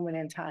this moment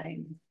in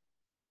time.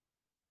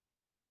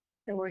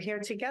 And we're here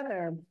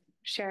together,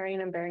 sharing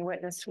and bearing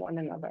witness to one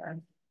another.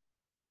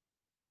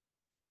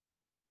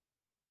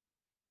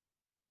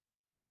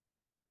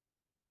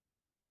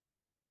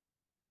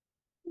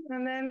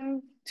 And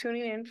then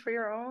tuning in for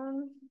your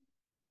own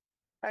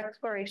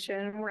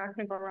exploration. We're not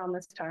going to go around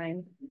this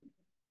time.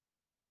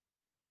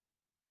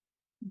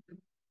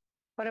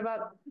 What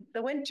about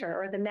the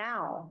winter or the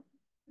now?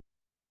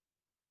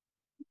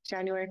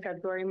 January,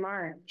 February,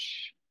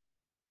 March.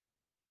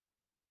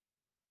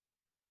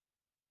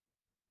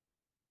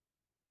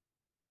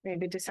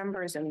 Maybe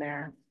December is in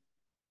there.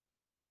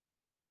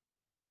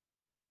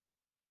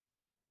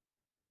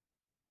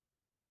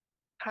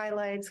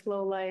 Highlights,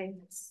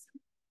 lowlights.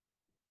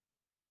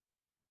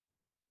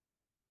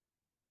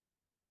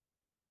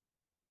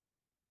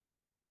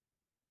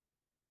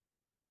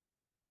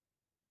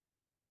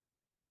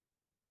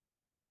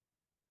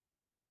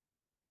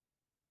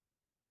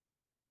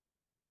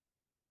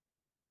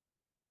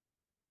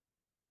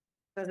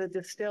 Does it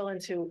distill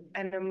into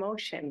an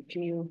emotion?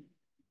 Can you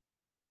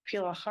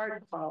feel a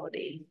heart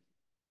quality?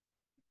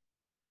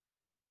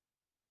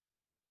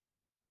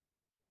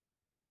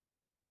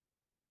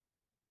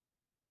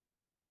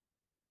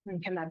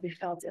 And can that be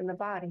felt in the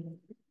body?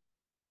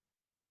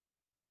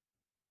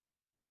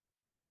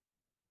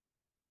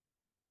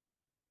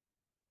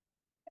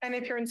 And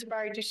if you're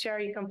inspired to share,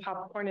 you can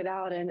popcorn it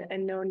out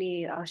and no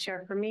need. I'll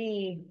share for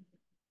me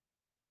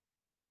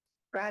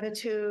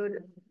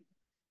gratitude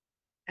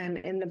and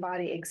in the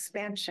body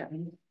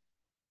expansion.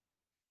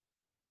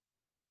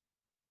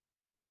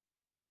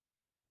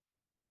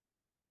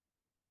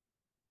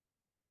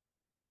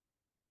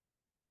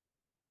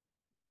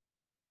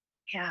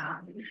 Yeah.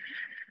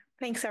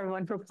 Thanks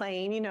everyone for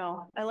playing. You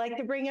know, I like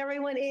to bring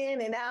everyone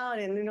in and out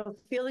and, you know,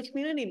 feel the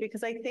community,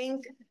 because I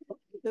think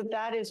that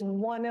that is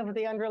one of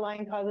the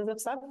underlying causes of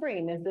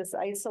suffering, is this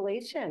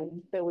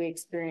isolation that we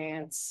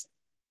experience.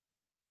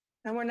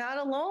 And we're not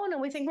alone,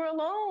 and we think we're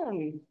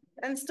alone,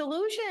 and it's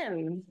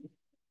delusion.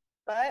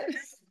 But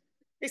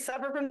we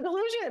suffer from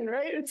delusion,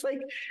 right? It's like,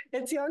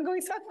 it's the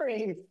ongoing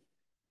suffering.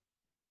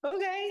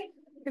 Okay.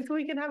 And so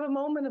we can have a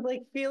moment of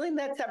like feeling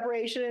that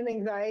separation and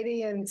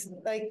anxiety, and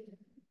like,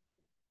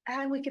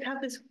 and we can have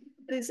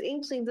these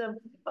inklings of,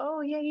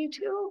 oh yeah, you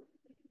too.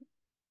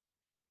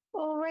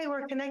 Oh, right,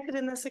 we're connected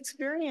in this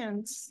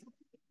experience.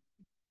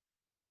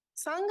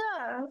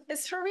 Sangha,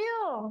 it's for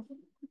real.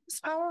 It's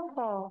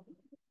powerful.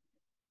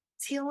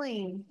 It's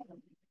healing.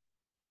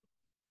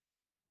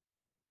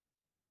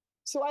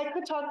 So I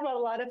could talk about a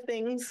lot of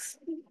things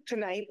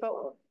tonight, but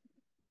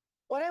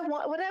what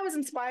I was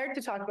inspired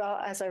to talk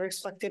about as I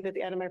reflected at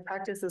the end of my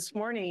practice this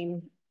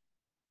morning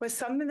was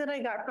something that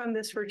I got from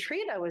this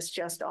retreat I was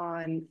just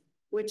on,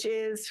 which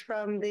is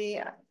from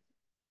the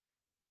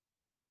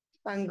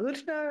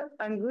Anguttara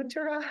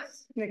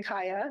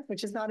Nikaya,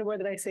 which is not a word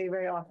that I say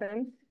very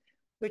often,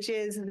 which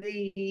is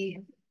I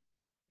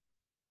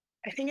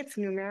think it's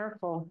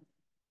numerical.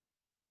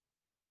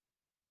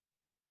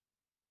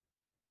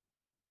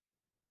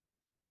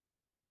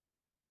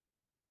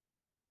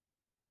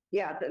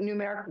 Yeah, the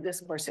numerical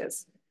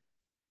discourses.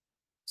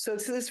 So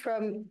this is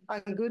from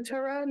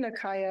Anguttara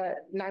Nikaya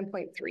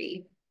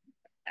 9.3,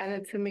 and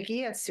it's the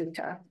Meghiya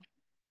Sutta.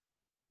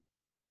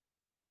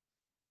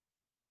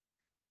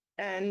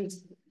 And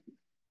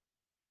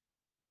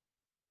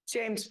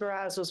James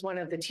Baraz was one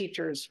of the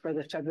teachers for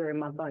the February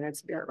Monthlong at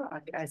Spirit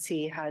Rock, as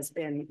he has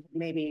been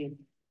maybe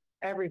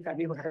every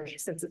February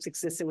since it's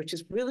existed, which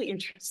is really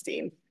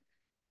interesting.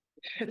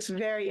 It's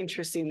very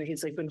interesting that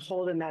he's like been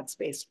holding that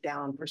space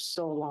down for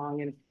so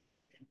long. And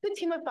the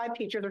team of 5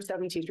 teachers or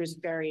 7 teachers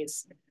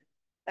varies.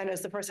 And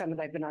it's the first time that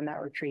I've been on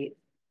that retreat.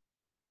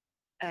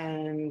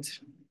 And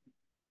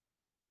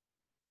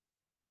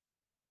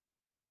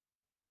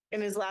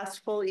in his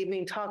last full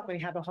evening talk, when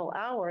he had a whole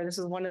hour, this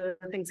is one of the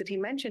things that he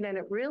mentioned, and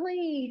it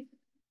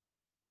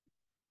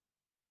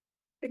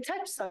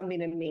touched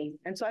something in me.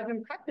 And so I've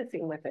been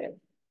practicing with it.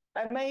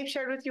 I may have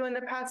shared with you in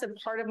the past that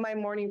part of my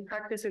morning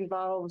practice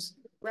involves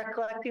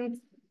recollecting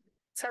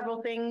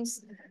several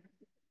things.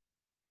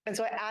 And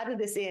so I added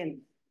this in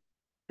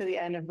to the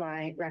end of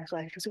my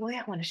recollection. So, well,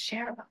 yeah, I want to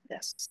share about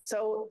this.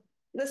 So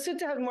the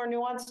sutta has more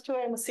nuance to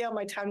it, and we'll see how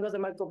my time goes. I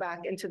might go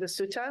back into the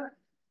sutta.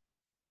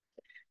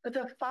 But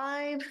the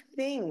five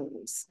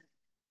things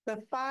that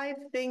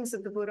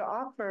the Buddha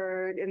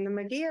offered in the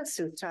Meghiya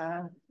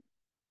Sutta,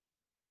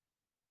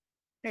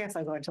 I guess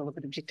I'll go into a little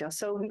bit of detail.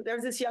 So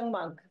there's this young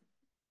monk,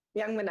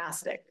 young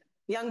monastic,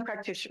 young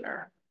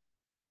practitioner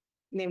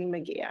named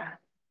Meghiya.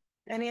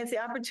 And he has the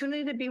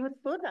opportunity to be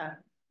with Buddha.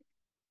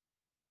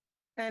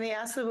 And he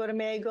asked the Buddha,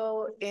 may I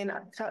go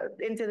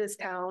into this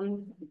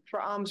town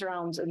for alms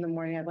rounds in the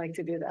morning? I'd like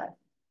to do that.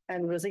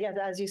 And Buddha was like, yes,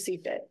 as you see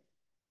fit.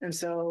 And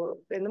so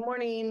in the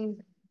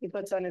morning, he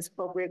puts on his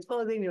appropriate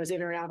clothing. He goes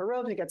in or out of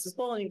robes. He gets his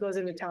bowl and he goes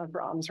into town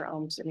for alms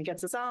rounds. And he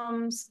gets his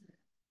alms.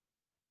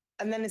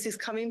 And then as he's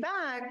coming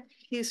back,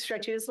 he's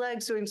stretching his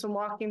legs, doing some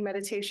walking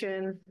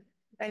meditation.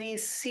 And he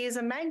sees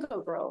a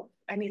mango grove.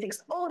 And he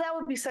thinks, oh, that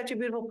would be such a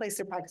beautiful place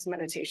to practice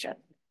meditation.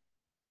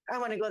 I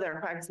want to go there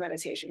and practice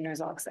meditation. And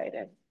he's all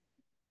excited.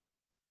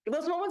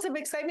 Those moments of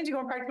excitement to go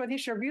and practice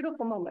meditation are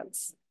beautiful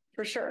moments,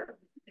 for sure.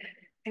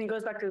 And he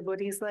goes back to the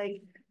Buddha. He's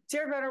like,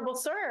 dear venerable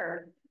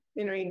sir,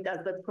 you know, he does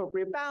the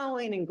appropriate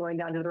bowing and going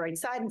down to the right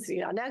side and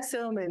sitting down next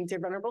to him. And dear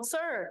venerable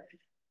sir,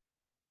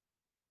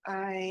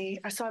 I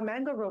saw a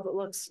mango grove that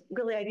looks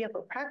really ideal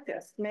for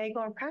practice. May I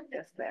go and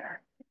practice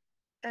there?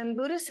 And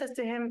Buddha says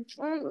to him,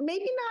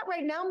 maybe not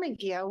right now,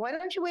 Meghiya. Why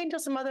don't you wait until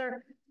some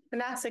other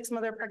monastics, some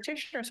other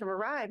practitioners have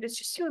arrived? It's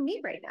just you and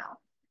me right now.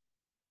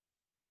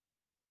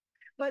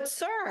 But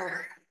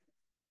sir,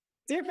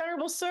 dear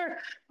venerable sir,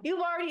 you've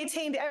already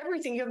attained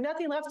everything. You have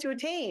nothing left to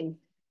attain.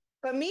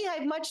 But me, I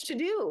have much to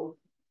do.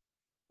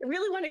 I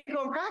really want to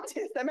go and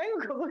practice. That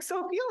mango grove looks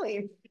so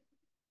appealing.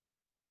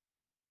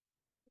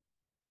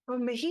 Well,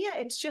 Meghiya,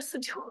 it's just the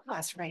two of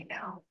us right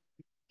now.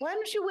 Why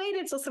don't you wait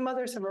until some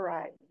others have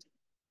arrived?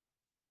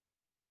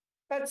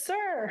 But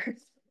sir,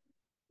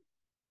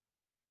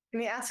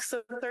 and he asks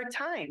a third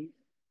time.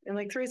 And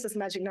like 3 is this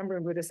magic number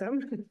in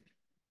Buddhism.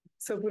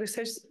 So Buddha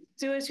says,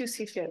 do as you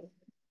see fit.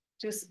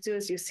 Just do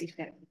as you see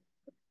fit.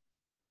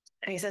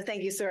 And he says,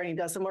 thank you, sir. And he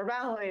does some more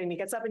bowing. And he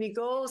gets up and he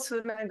goes to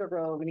the mango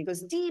grove. And he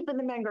goes deep in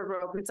the mango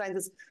grove and finds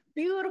this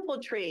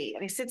beautiful tree.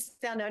 And he sits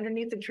down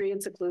underneath the tree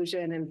in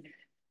seclusion and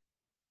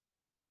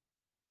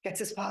gets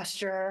his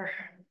posture.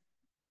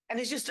 And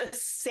he's just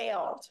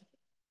assailed.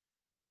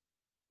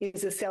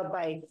 He's assailed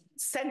by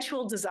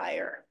sensual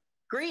desire,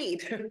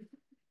 greed.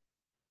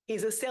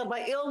 He's assailed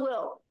by ill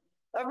will,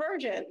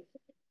 aversion.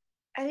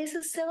 And he's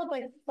assailed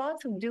by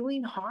thoughts of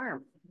doing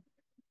harm.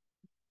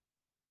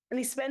 And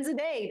he spends a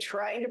day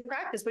trying to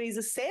practice, but he's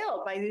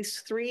assailed by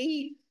these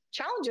three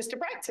challenges to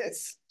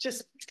practice.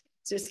 Just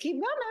keep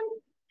going.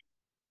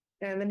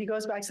 And then he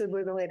goes back to the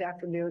Buddha late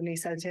afternoon and he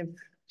says to him,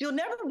 you'll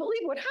never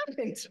believe what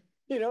happened.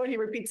 You know, and he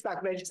repeats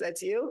back what I just said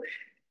to you.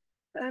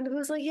 And it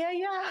was like, yeah,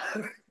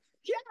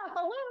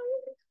 hello.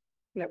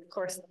 And of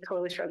course,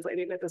 totally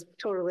translating it is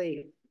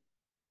totally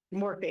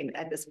morphing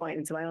at this point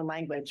into my own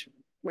language,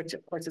 which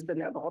of course has been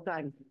there the whole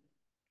time.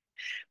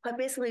 But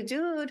basically,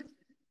 dude,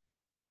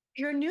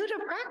 you're new to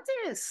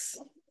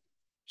practice.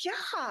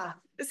 Yeah,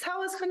 this is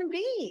how it's going to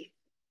be.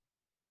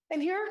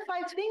 And here are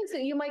 5 things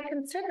that you might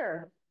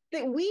consider,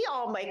 that we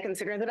all might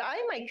consider, that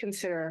I might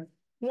consider,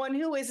 one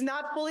who is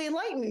not fully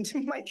enlightened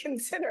might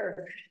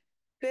consider,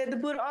 that the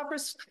Buddha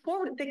offers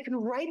forward. They can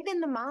ripen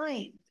the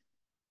mind.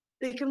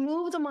 They can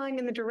move the mind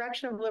in the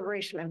direction of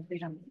liberation and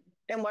freedom.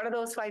 And what are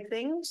those 5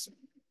 things?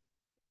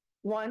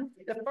 1,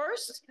 the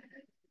first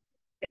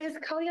is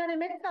Kalyāṇa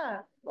Mitta,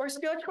 or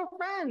spiritual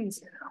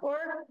friends,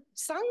 or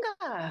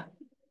Sangha.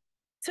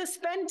 To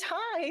spend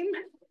time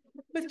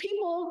with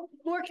people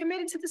who are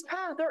committed to this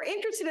path, who are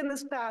interested in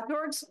this path, who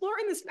are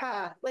exploring this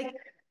path. Like,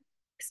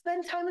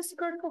 spend time with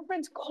spiritual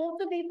friends,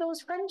 cultivate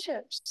those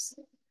friendships.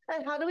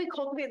 And how do we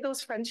cultivate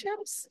those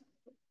friendships?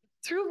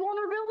 Through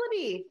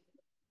vulnerability,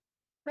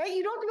 right?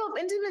 You don't develop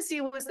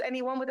intimacy with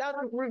anyone without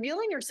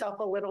revealing yourself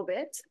a little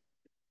bit.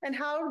 And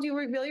how do you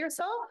reveal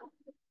yourself?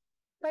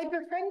 By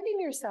befriending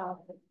yourself.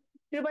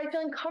 You know, by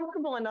feeling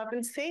comfortable enough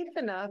and safe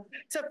enough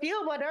to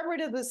feel whatever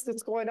it is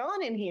that's going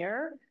on in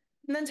here,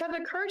 and then to have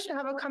the courage to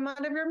have it come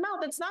out of your mouth.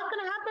 It's not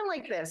going to happen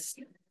like this.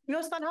 You know,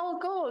 it's not how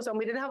it goes. And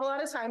we didn't have a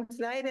lot of time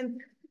tonight, and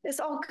it's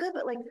all good.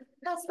 But like,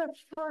 that's the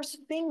first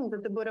thing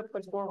that the Buddha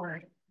put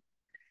forward.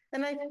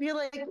 And I feel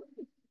like,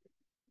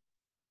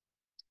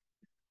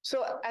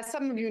 so as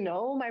some of you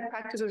know, my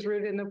practice was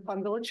rooted in the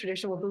Plum Village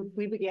tradition,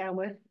 we began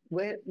with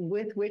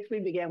which we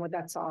began with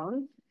that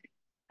song.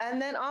 And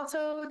then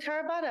also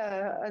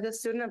Theravada, the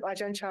student of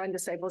Ajahn Chah and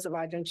disciples of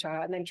Ajahn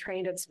Chah, and then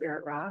trained at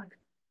Spirit Rock.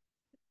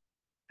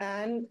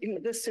 And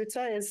the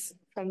sutta is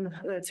from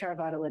the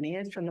Theravada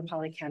lineage, from the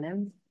Pali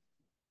Canon.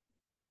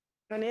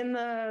 And in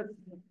the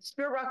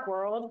Spirit Rock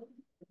world,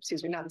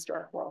 excuse me, not the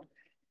Spirit Rock world,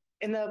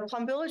 in the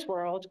Plum Village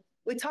world,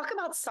 we talk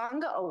about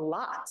Sangha a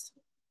lot.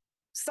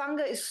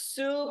 Sangha is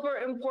super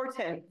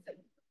important.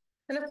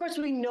 And of course,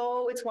 we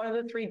know it's one of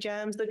the 3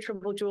 gems, the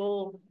triple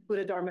jewel,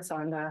 Buddha, Dharma,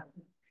 Sangha.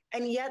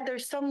 And yet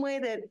there's some way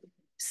that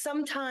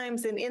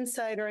sometimes in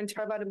insight or in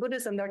Theravada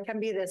Buddhism, there can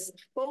be this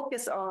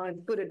focus on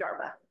Buddha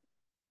Dharma,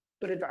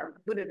 Buddha Dharma,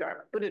 Buddha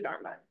Dharma, Buddha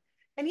Dharma.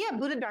 And yeah,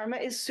 Buddha Dharma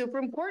is super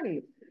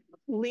important.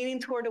 Leaning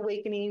toward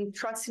awakening,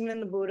 trusting in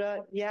the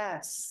Buddha,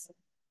 yes.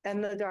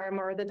 And the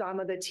Dharma or the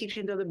Dhamma, the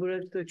teachings of the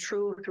Buddha, the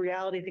truth,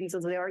 reality, things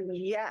as they are,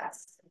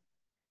 yes.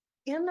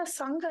 In the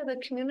Sangha, the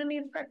community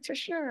of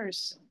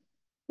practitioners,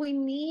 we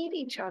need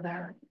each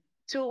other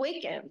to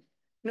awaken.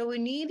 You know, we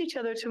need each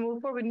other to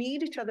move forward. We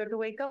need each other to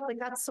wake up. Like,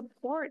 that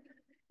support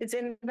is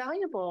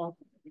invaluable.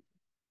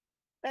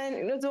 And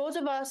you know, those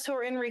of us who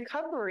are in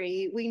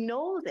recovery, we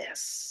know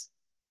this.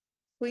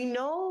 We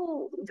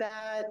know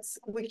that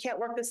we can't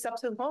work the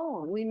steps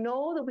alone. We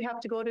know that we have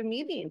to go to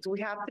meetings.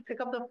 We have to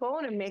pick up the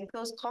phone and make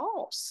those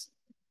calls.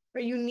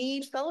 Right? You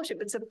need fellowship.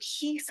 It's a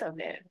piece of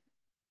it.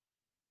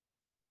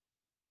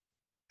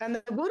 And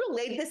the Buddha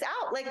laid this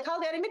out. Like,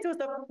 Kalyāṇa was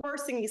the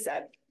first thing he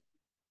said.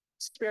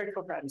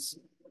 Spiritual friends.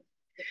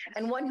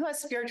 And one who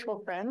has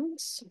spiritual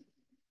friends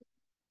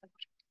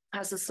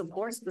has the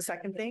support, the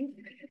second thing,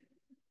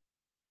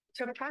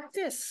 to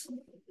practice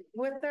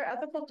with their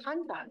ethical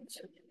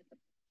conduct.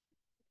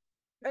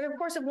 And of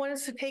course, if one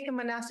is to take a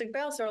monastic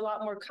vows, they're a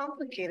lot more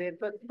complicated.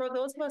 But for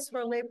those of us who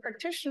are lay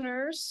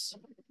practitioners,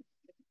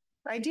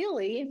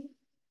 ideally,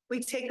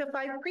 we take the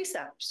 5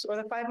 precepts or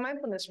the 5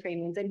 mindfulness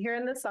trainings. And here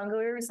in the Sangha,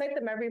 we recite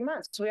them every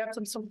month. So we have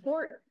some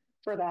support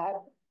for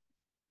that.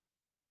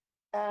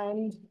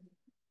 And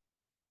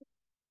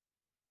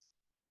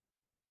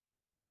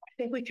I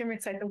think we can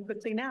recite them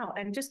quickly now.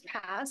 And just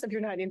pass if you're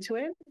not into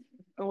it.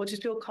 And we'll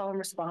just do a call and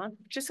response,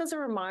 just as a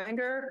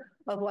reminder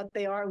of what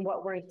they are and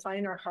what we're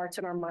inclining our hearts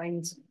and our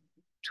minds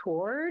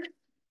toward.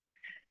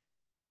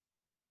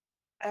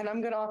 And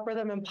I'm going to offer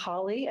them in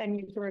Pali, and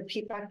you can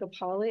repeat back the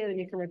Pali, and then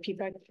you can repeat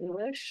back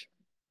English.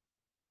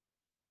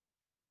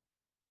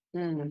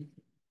 And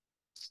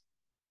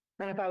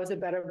if I was a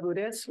better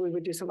Buddhist, we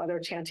would do some other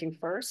chanting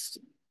first.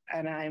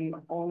 And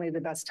I'm only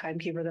the best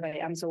timekeeper that I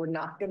am, so we're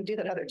not going to do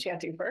that other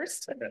chanting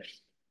first.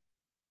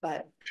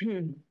 But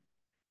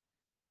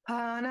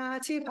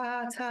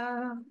Pāṇātipātā,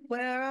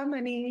 vera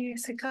maṇī,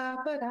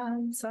 sikkhā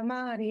padaṃ,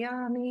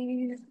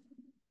 mādiyāmi.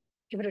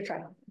 Give it a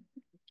try.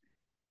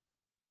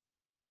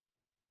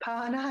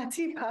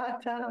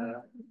 Pāṇātipātā,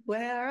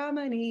 vera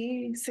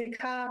maṇī,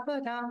 sikkhā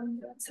padaṃ,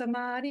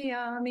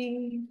 mādiyāmi.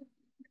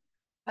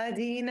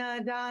 Adina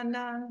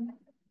dana,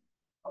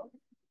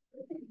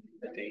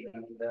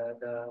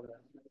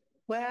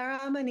 vera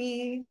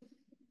maṇī,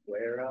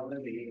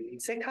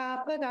 sikkhā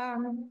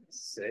padaṃ,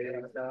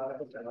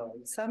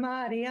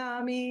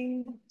 mādiyāmi.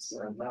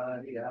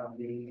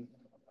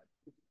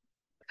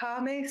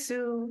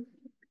 Kamesu,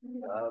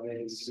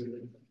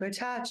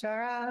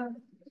 Vichachara,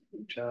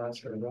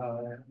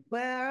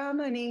 vera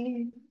maṇī,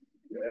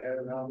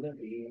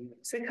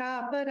 sikkhā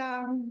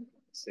padaṃ,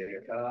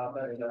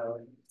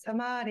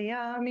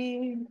 mādiyāmi.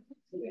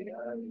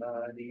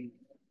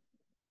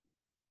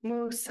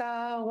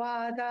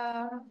 Musawada,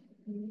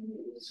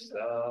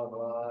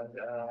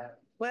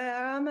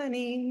 vera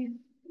maṇī,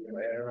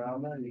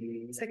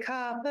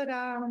 sikkhā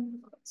padaṃ,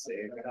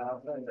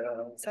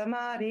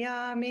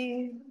 mādiyāmi.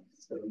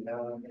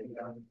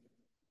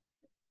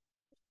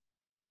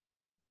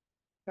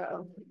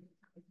 Uh-oh.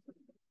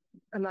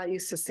 I'm not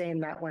used to saying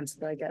that one,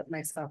 so I get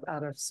myself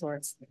out of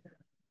sorts.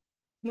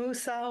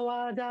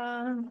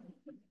 Musawada,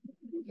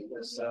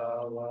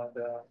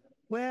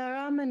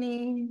 vera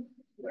maṇī,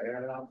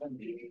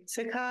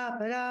 sikkhā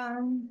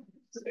padaṃ,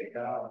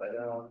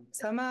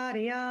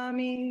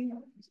 mādiyāmi.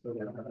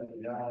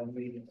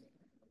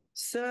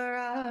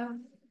 Sura,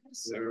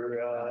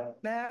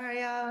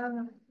 Meghiya,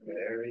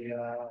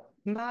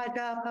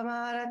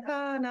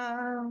 Maṇātipātā,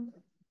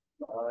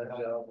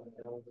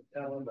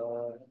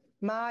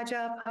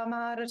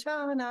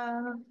 Maṇātipātā,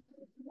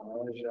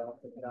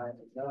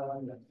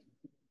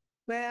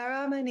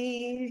 vera maṇī,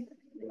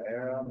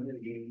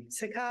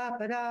 sikkhā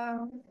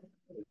padaṃ,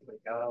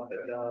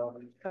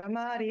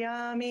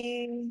 mādiyāmi.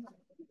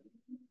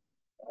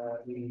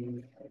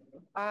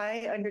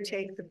 I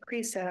undertake the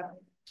precept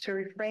to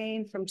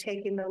refrain from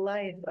taking the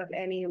life of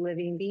any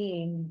living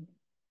being.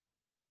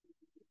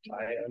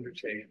 I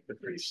undertake the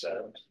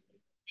precept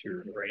to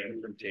refrain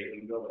from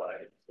taking the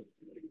life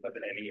of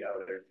any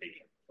other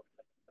being.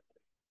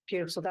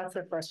 Beautiful. That's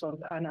the first one,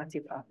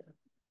 Pāṇātipātā.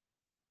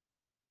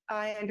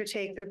 I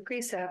undertake the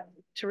precept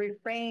to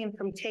refrain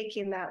from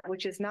taking that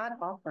which is not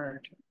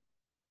offered.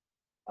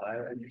 I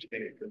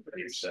undertake the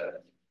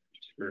precept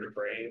to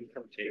refrain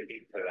from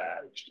taking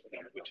that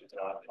which is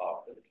not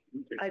offered.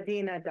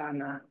 Adina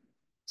dana.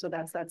 So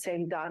that's that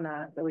same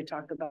dana that we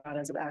talked about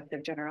as an act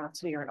of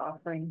generosity or an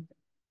offering.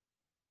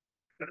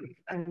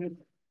 And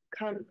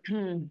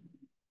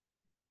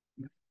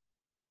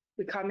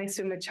the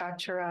Kamesu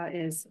Machachara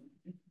is,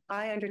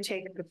 I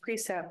undertake the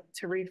precept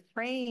to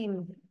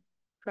refrain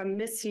from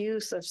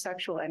misuse of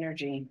sexual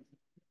energy.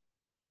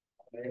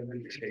 I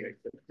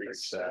undertake the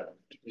precept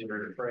to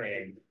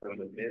refrain from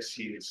the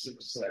misuse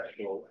of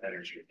sexual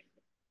energy.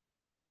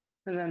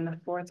 And then the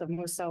fourth of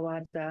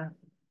Musawada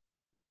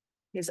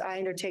is, I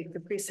undertake the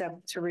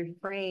precept to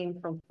refrain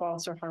from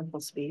false or harmful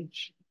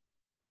speech.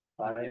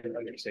 I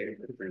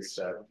undertake the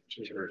precept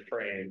to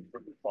refrain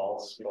from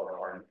false or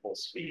harmful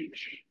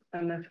speech.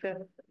 And the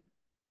fifth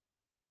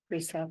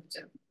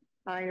precept,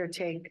 I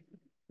undertake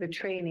the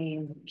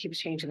training, keeps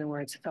changing the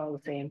words, it's all the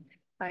same.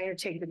 I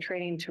undertake the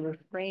training to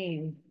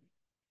refrain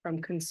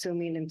from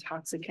consuming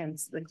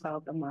intoxicants that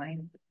cloud the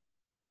mind.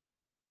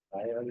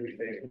 I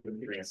undertake the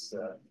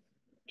precept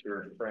to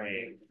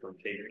refrain from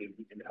taking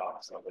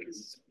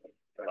intoxicants that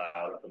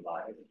cloud the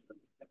mind.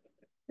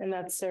 And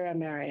that's Sura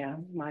Maria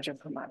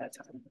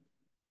Majapamata.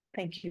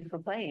 Thank you for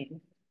playing.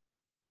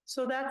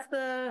 So that's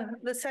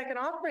the second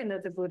offering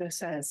that the Buddha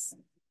says.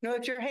 You know,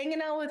 if you're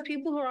hanging out with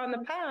people who are on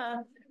the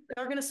path,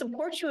 they're going to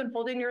support you in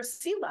holding your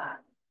Sila,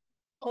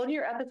 holding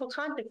your ethical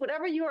conduct,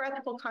 whatever your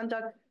ethical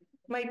conduct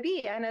might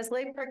be. And as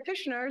lay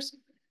practitioners,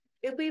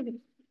 if we've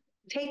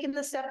taken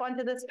the step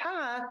onto this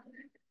path,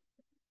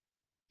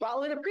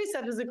 following a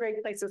precept is a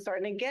great place to start.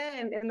 And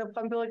again, in the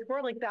public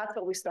world, like that's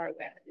what we start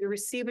with. You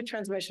receive a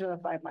transmission of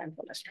the 5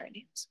 mindfulness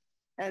trainings.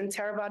 And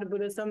Theravada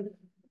Buddhism,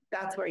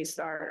 that's where you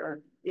start,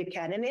 or you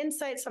can. And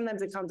insight,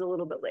 sometimes it comes a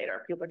little bit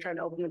later. People are trying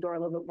to open the door a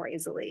little bit more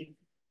easily.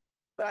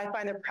 But I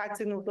find that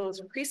practicing with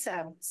those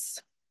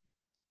precepts,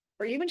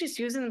 or even just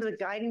using them as a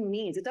guiding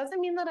means, it doesn't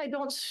mean that I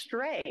don't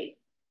stray.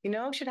 You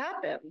know, shit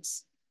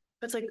happens.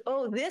 But it's like,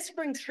 oh, this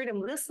brings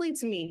freedom. This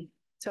leads me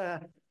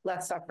to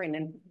less suffering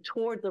and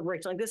toward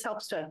liberation. Like this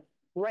helps to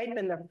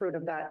ripen the fruit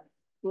of that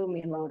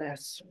blooming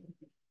lotus.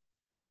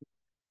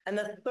 And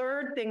the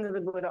third thing that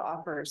the Buddha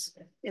offers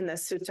in the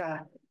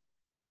sutta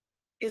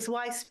is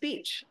wise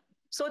speech.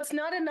 So it's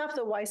not enough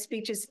that wise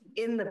speech is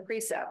in the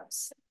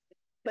precepts,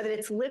 but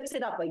it's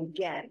lifted up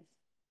again.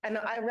 And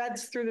I read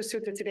through the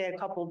sutta today a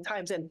couple of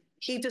times, and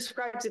he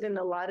describes it in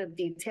a lot of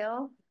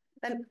detail.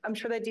 And I'm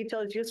sure that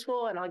detail is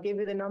useful, and I'll give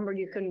you the number.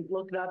 You can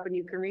look it up and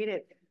you can read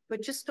it.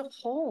 But just to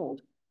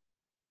hold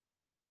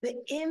the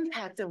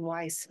impact of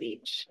wise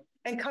speech.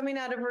 And coming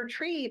out of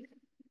retreat,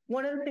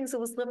 one of the things that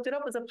was lifted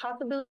up was a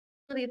possibility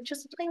of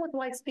just playing with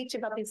wise speech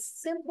about these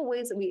simple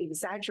ways that we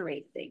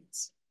exaggerate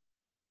things.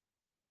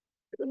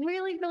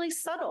 Really, really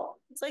subtle.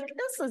 It's like,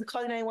 this is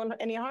causing anyone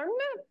any harm?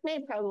 No,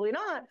 maybe, probably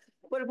not.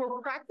 But if we're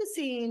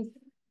practicing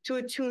to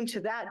attune to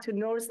that, to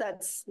notice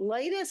that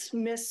slightest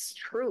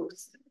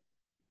mistruth,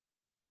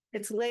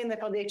 it's laying the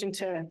foundation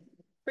to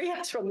free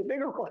us from the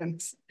bigger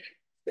ones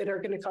that are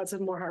going to cause us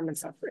more harm and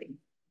suffering.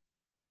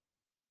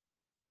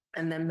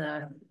 And then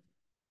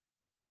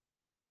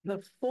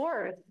the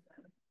fourth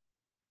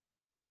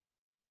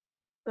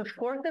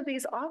of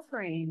these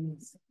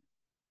offerings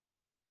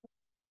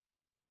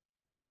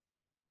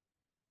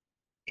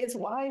is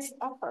wise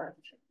effort.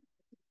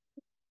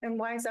 And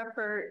wise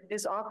effort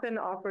is often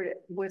offered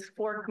with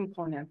 4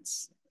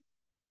 components.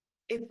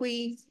 If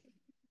we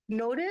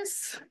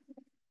notice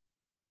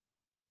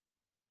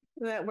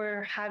that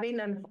we're having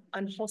an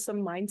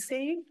unwholesome mind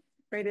state,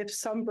 right? If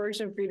some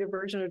version of greed,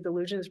 aversion, or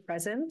delusion is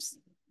present,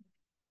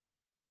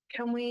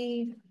 can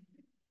we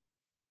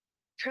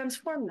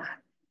transform that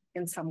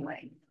in some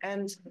way?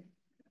 And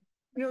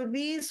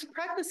these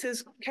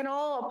practices can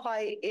all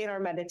apply in our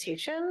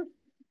meditation,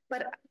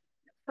 but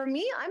for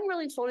me, I'm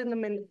really folding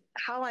them in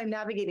how I'm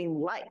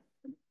navigating life,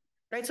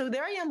 right? So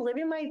there I am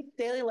living my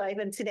daily life,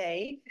 and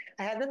today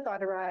I had the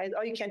thought arise,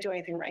 oh, you can't do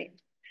anything right.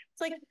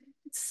 It's like,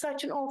 it's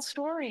such an old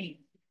story.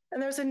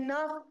 And there's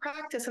enough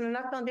practice and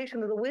enough foundation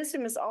that the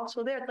wisdom is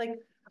also there. It's like,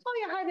 oh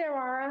yeah, hi there,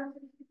 Mara.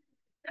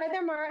 Hi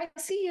there, Mara, I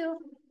see you.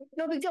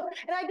 No big deal.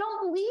 And I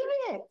don't believe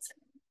it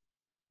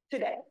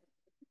today.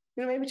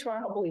 Maybe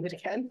tomorrow I'll believe it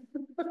again.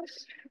 But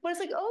it's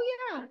like, oh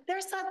yeah,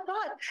 there's that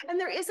thought. And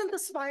there isn't the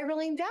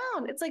spiraling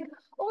down. It's like,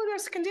 oh,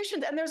 there's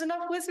conditions. And there's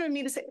enough wisdom in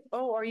me to say,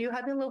 oh, are you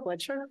having low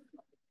blood sugar?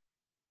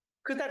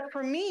 Because that,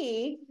 for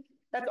me,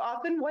 that's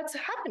often what's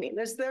happening.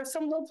 There's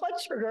some low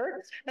blood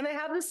sugar, and I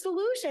have this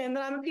delusion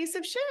that I'm a piece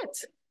of shit. I'm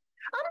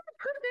not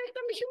perfect.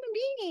 I'm a human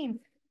being.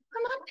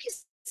 I'm not a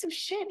piece of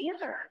shit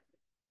either.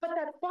 But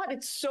that thought,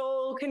 it's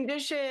so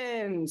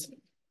conditioned.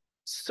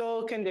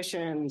 So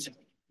conditioned.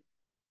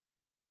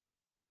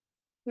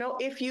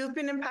 If you've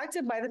been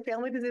impacted by the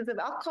family disease of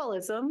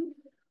alcoholism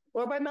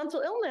or by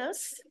mental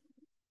illness,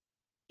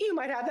 you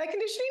might have that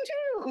conditioning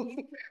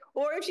too.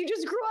 Or if you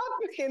just grew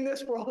up in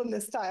this world in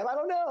this time, I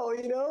don't know,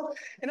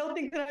 I don't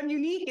think that I'm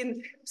unique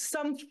in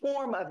some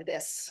form of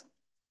this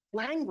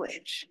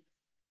language,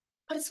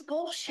 but it's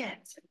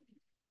bullshit.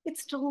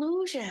 It's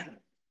delusion.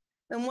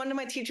 And one of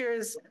my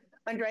teachers,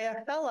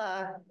 Andrea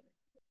Fella,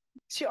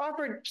 she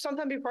offered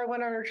sometime before I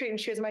went on retreat, and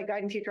she was my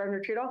guiding teacher on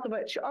retreat also,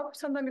 but she offered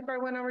sometime before I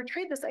went on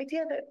retreat this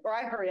idea that, or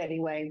I heard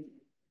anyway,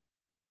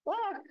 look,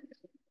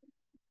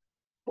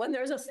 when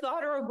there's a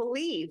thought or a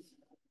belief,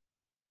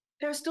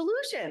 there's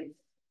delusion.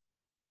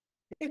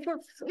 If we're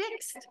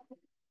fixed,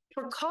 if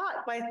we're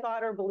caught by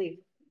thought or belief,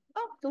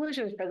 oh,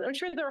 delusion is present. I'm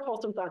sure there are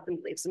wholesome thoughts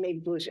and beliefs, and maybe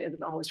delusion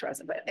isn't always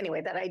present. But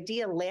anyway, that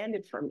idea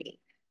landed for me.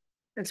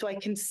 And so I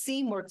can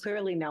see more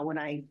clearly now when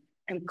I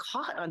am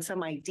caught on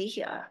some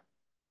idea.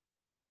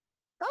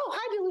 Oh,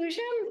 hi,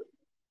 delusion,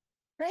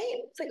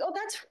 right? It's like, oh,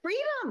 that's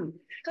freedom.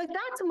 Like,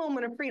 that's a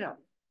moment of freedom.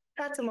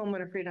 That's a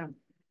moment of freedom.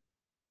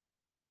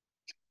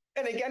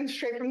 And again,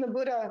 straight from the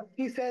Buddha,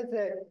 he says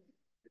that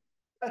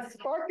a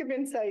spark of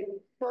insight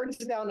burns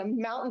down a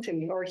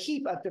mountain or a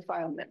heap of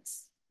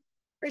defilements.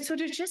 Right? So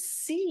to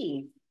just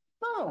see,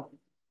 oh,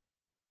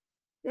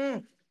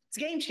 it's a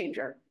game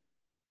changer.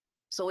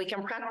 So we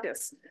can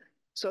practice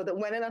so that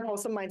when an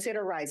unwholesome mindset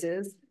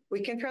arises,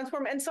 we can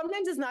transform. And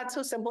sometimes it's not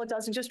so simple. It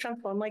doesn't just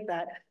transform like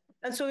that.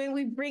 And so when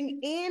we bring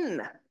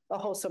in a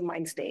wholesome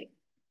mind state,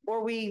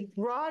 or we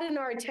broaden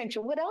our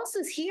attention, what else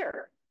is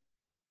here?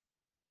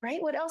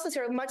 Right? What else is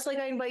here? Much like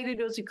I invited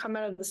those who come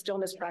out of the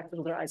stillness practice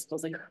with their eyes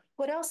closed, like,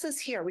 what else is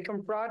here? We can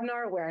broaden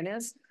our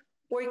awareness,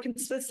 or we can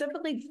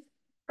specifically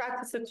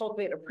practice to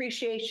cultivate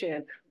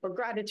appreciation or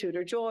gratitude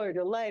or joy or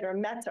delight or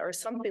metta or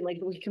something. Like,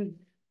 we can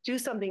do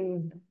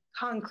something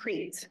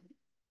concrete.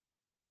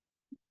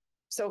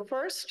 So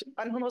first,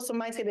 unwholesome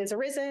mindset has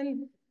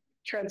arisen,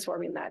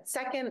 transforming that.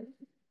 Second,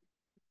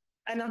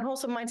 an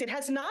unwholesome mindset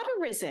has not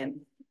arisen.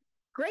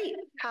 Great.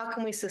 How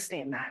can we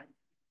sustain that?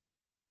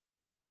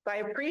 By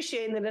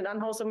appreciating that an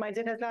unwholesome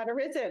mindset has not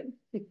arisen.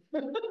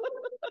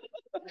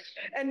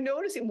 And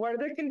noticing what are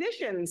the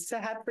conditions to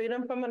have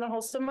freedom from an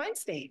unwholesome mind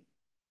state.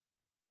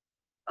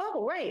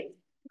 Oh, right.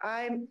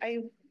 I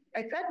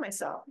fed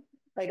myself.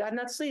 I got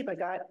enough sleep. I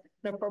got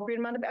an appropriate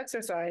amount of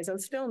exercise and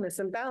stillness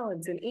and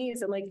balance and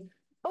ease. And like,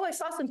 oh, I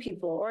saw some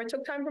people, or I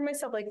took time for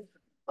myself. Like,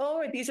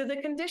 oh, these are the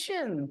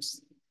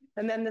conditions.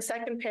 And then the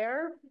second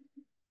pair,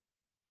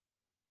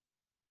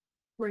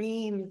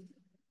 bringing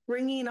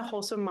a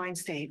wholesome mind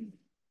state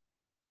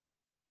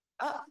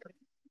up,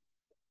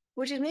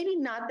 which is maybe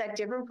not that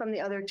different from the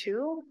other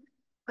two,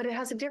 but it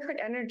has a different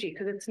energy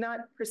because it's not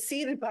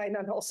preceded by an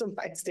unwholesome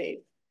mind state.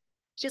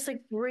 Just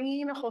like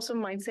bringing a wholesome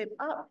mind state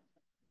up.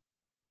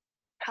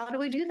 How do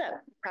we do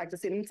that?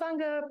 Practicing in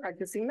Sangha,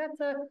 practicing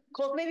Metta,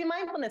 cultivating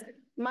mindfulness.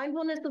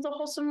 Mindfulness is a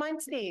wholesome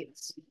mind state.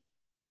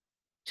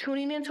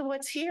 Tuning into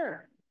what's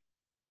here.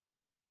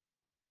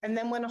 And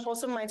then when a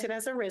wholesome mindset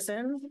has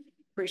arisen,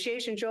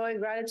 appreciation, joy,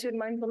 gratitude,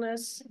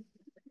 mindfulness,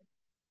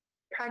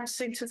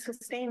 practicing to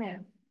sustain it.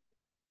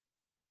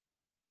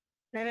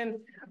 And then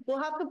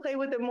we'll have to play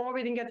with it more.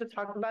 We didn't get to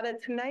talk about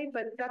it tonight,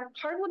 but that's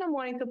part of what I'm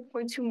wanting to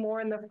point to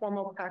more in the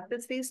formal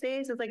practice these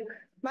days is like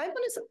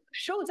mindfulness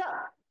shows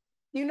up.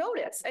 You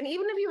notice. And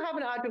even if you have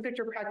an object that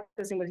you're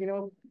practicing with,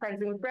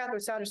 practicing with breath or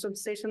sound or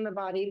sensation in the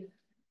body,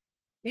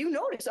 you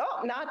notice,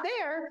 oh, not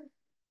there.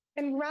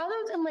 And rather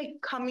than like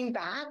coming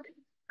back,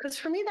 because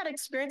for me, that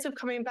experience of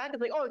coming back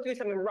is like, oh, it's doing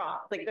something wrong,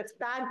 like this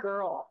bad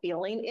girl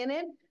feeling in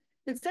it.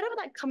 Instead of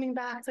that coming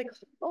back, it's like,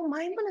 oh,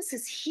 mindfulness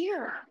is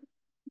here.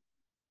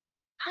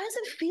 How does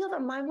it feel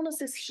that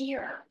mindfulness is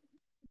here?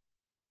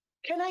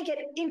 Can I get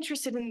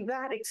interested in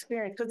that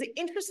experience? Because the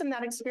interest in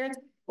that experience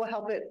will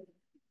help it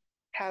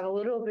have a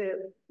little bit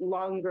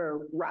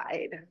longer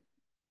ride.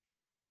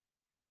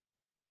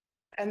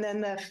 And then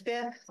the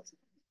fifth,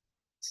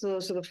 so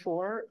those are the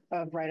four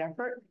of right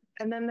effort.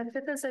 And then the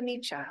fifth is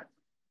anicca,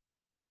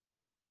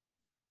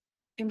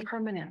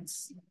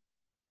 impermanence.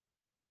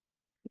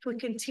 If we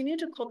continue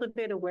to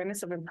cultivate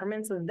awareness of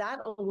impermanence, that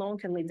alone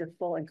can lead to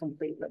full and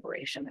complete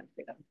liberation and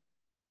freedom.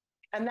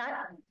 And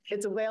that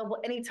is available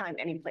anytime,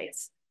 any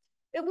place,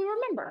 if we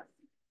remember.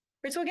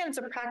 So again, it's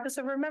a practice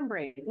of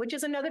remembering, which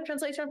is another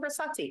translation for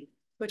sati,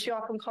 which you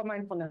often call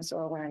mindfulness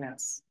or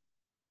awareness.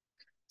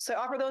 So I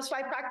offer those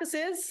 5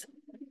 practices.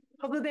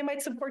 Hopefully they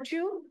might support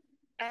you.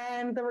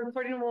 And the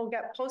recording will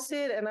get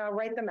posted and I'll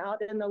write them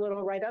out in the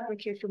little write-up in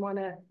case you want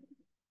to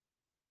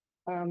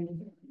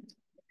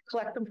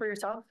collect them for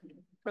yourself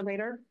for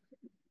later.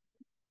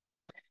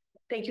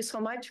 Thank you so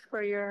much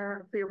for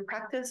your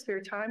practice, for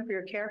your time, for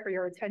your care, for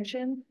your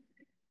attention.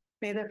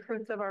 May the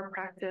fruits of our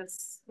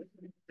practice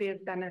be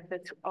of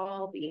benefit to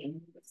all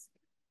beings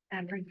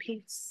and bring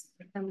peace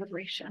and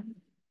liberation.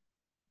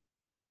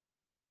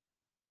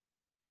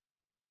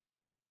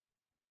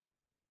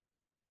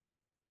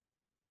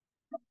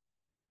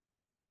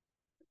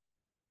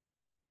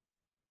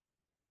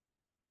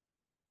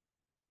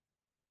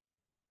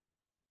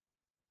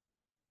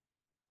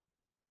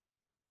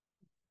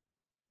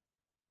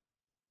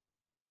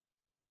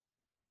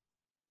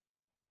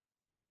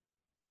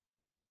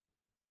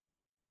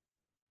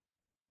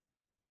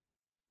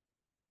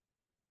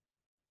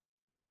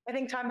 I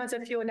think Tom has a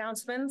few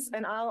announcements,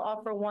 and I'll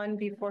offer one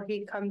before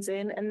he comes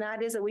in, and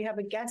that is that we have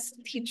a guest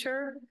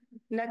teacher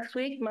next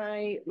week.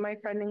 My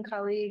friend and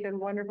colleague and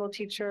wonderful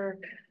teacher,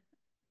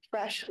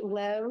 Fresh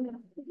Lev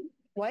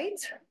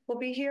White, will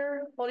be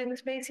here holding the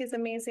space. He's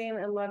amazing.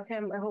 I love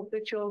him. I hope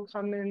that you'll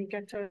come and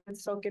get to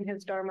soak in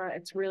his Dharma.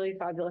 It's really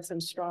fabulous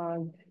and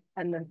strong,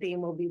 and the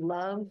theme will be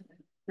love.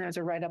 There's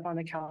a write-up on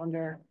the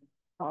calendar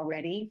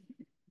already.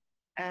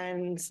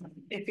 And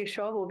if you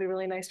show up, it will be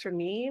really nice for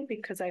me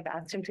because I've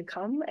asked him to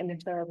come. And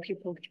if there are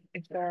people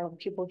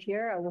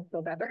here, I will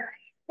feel better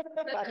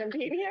about him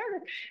being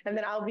here. And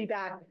then I'll be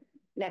back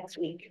next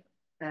week.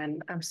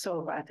 And I'm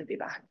so glad to be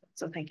back.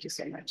 So thank you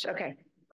so much. Okay.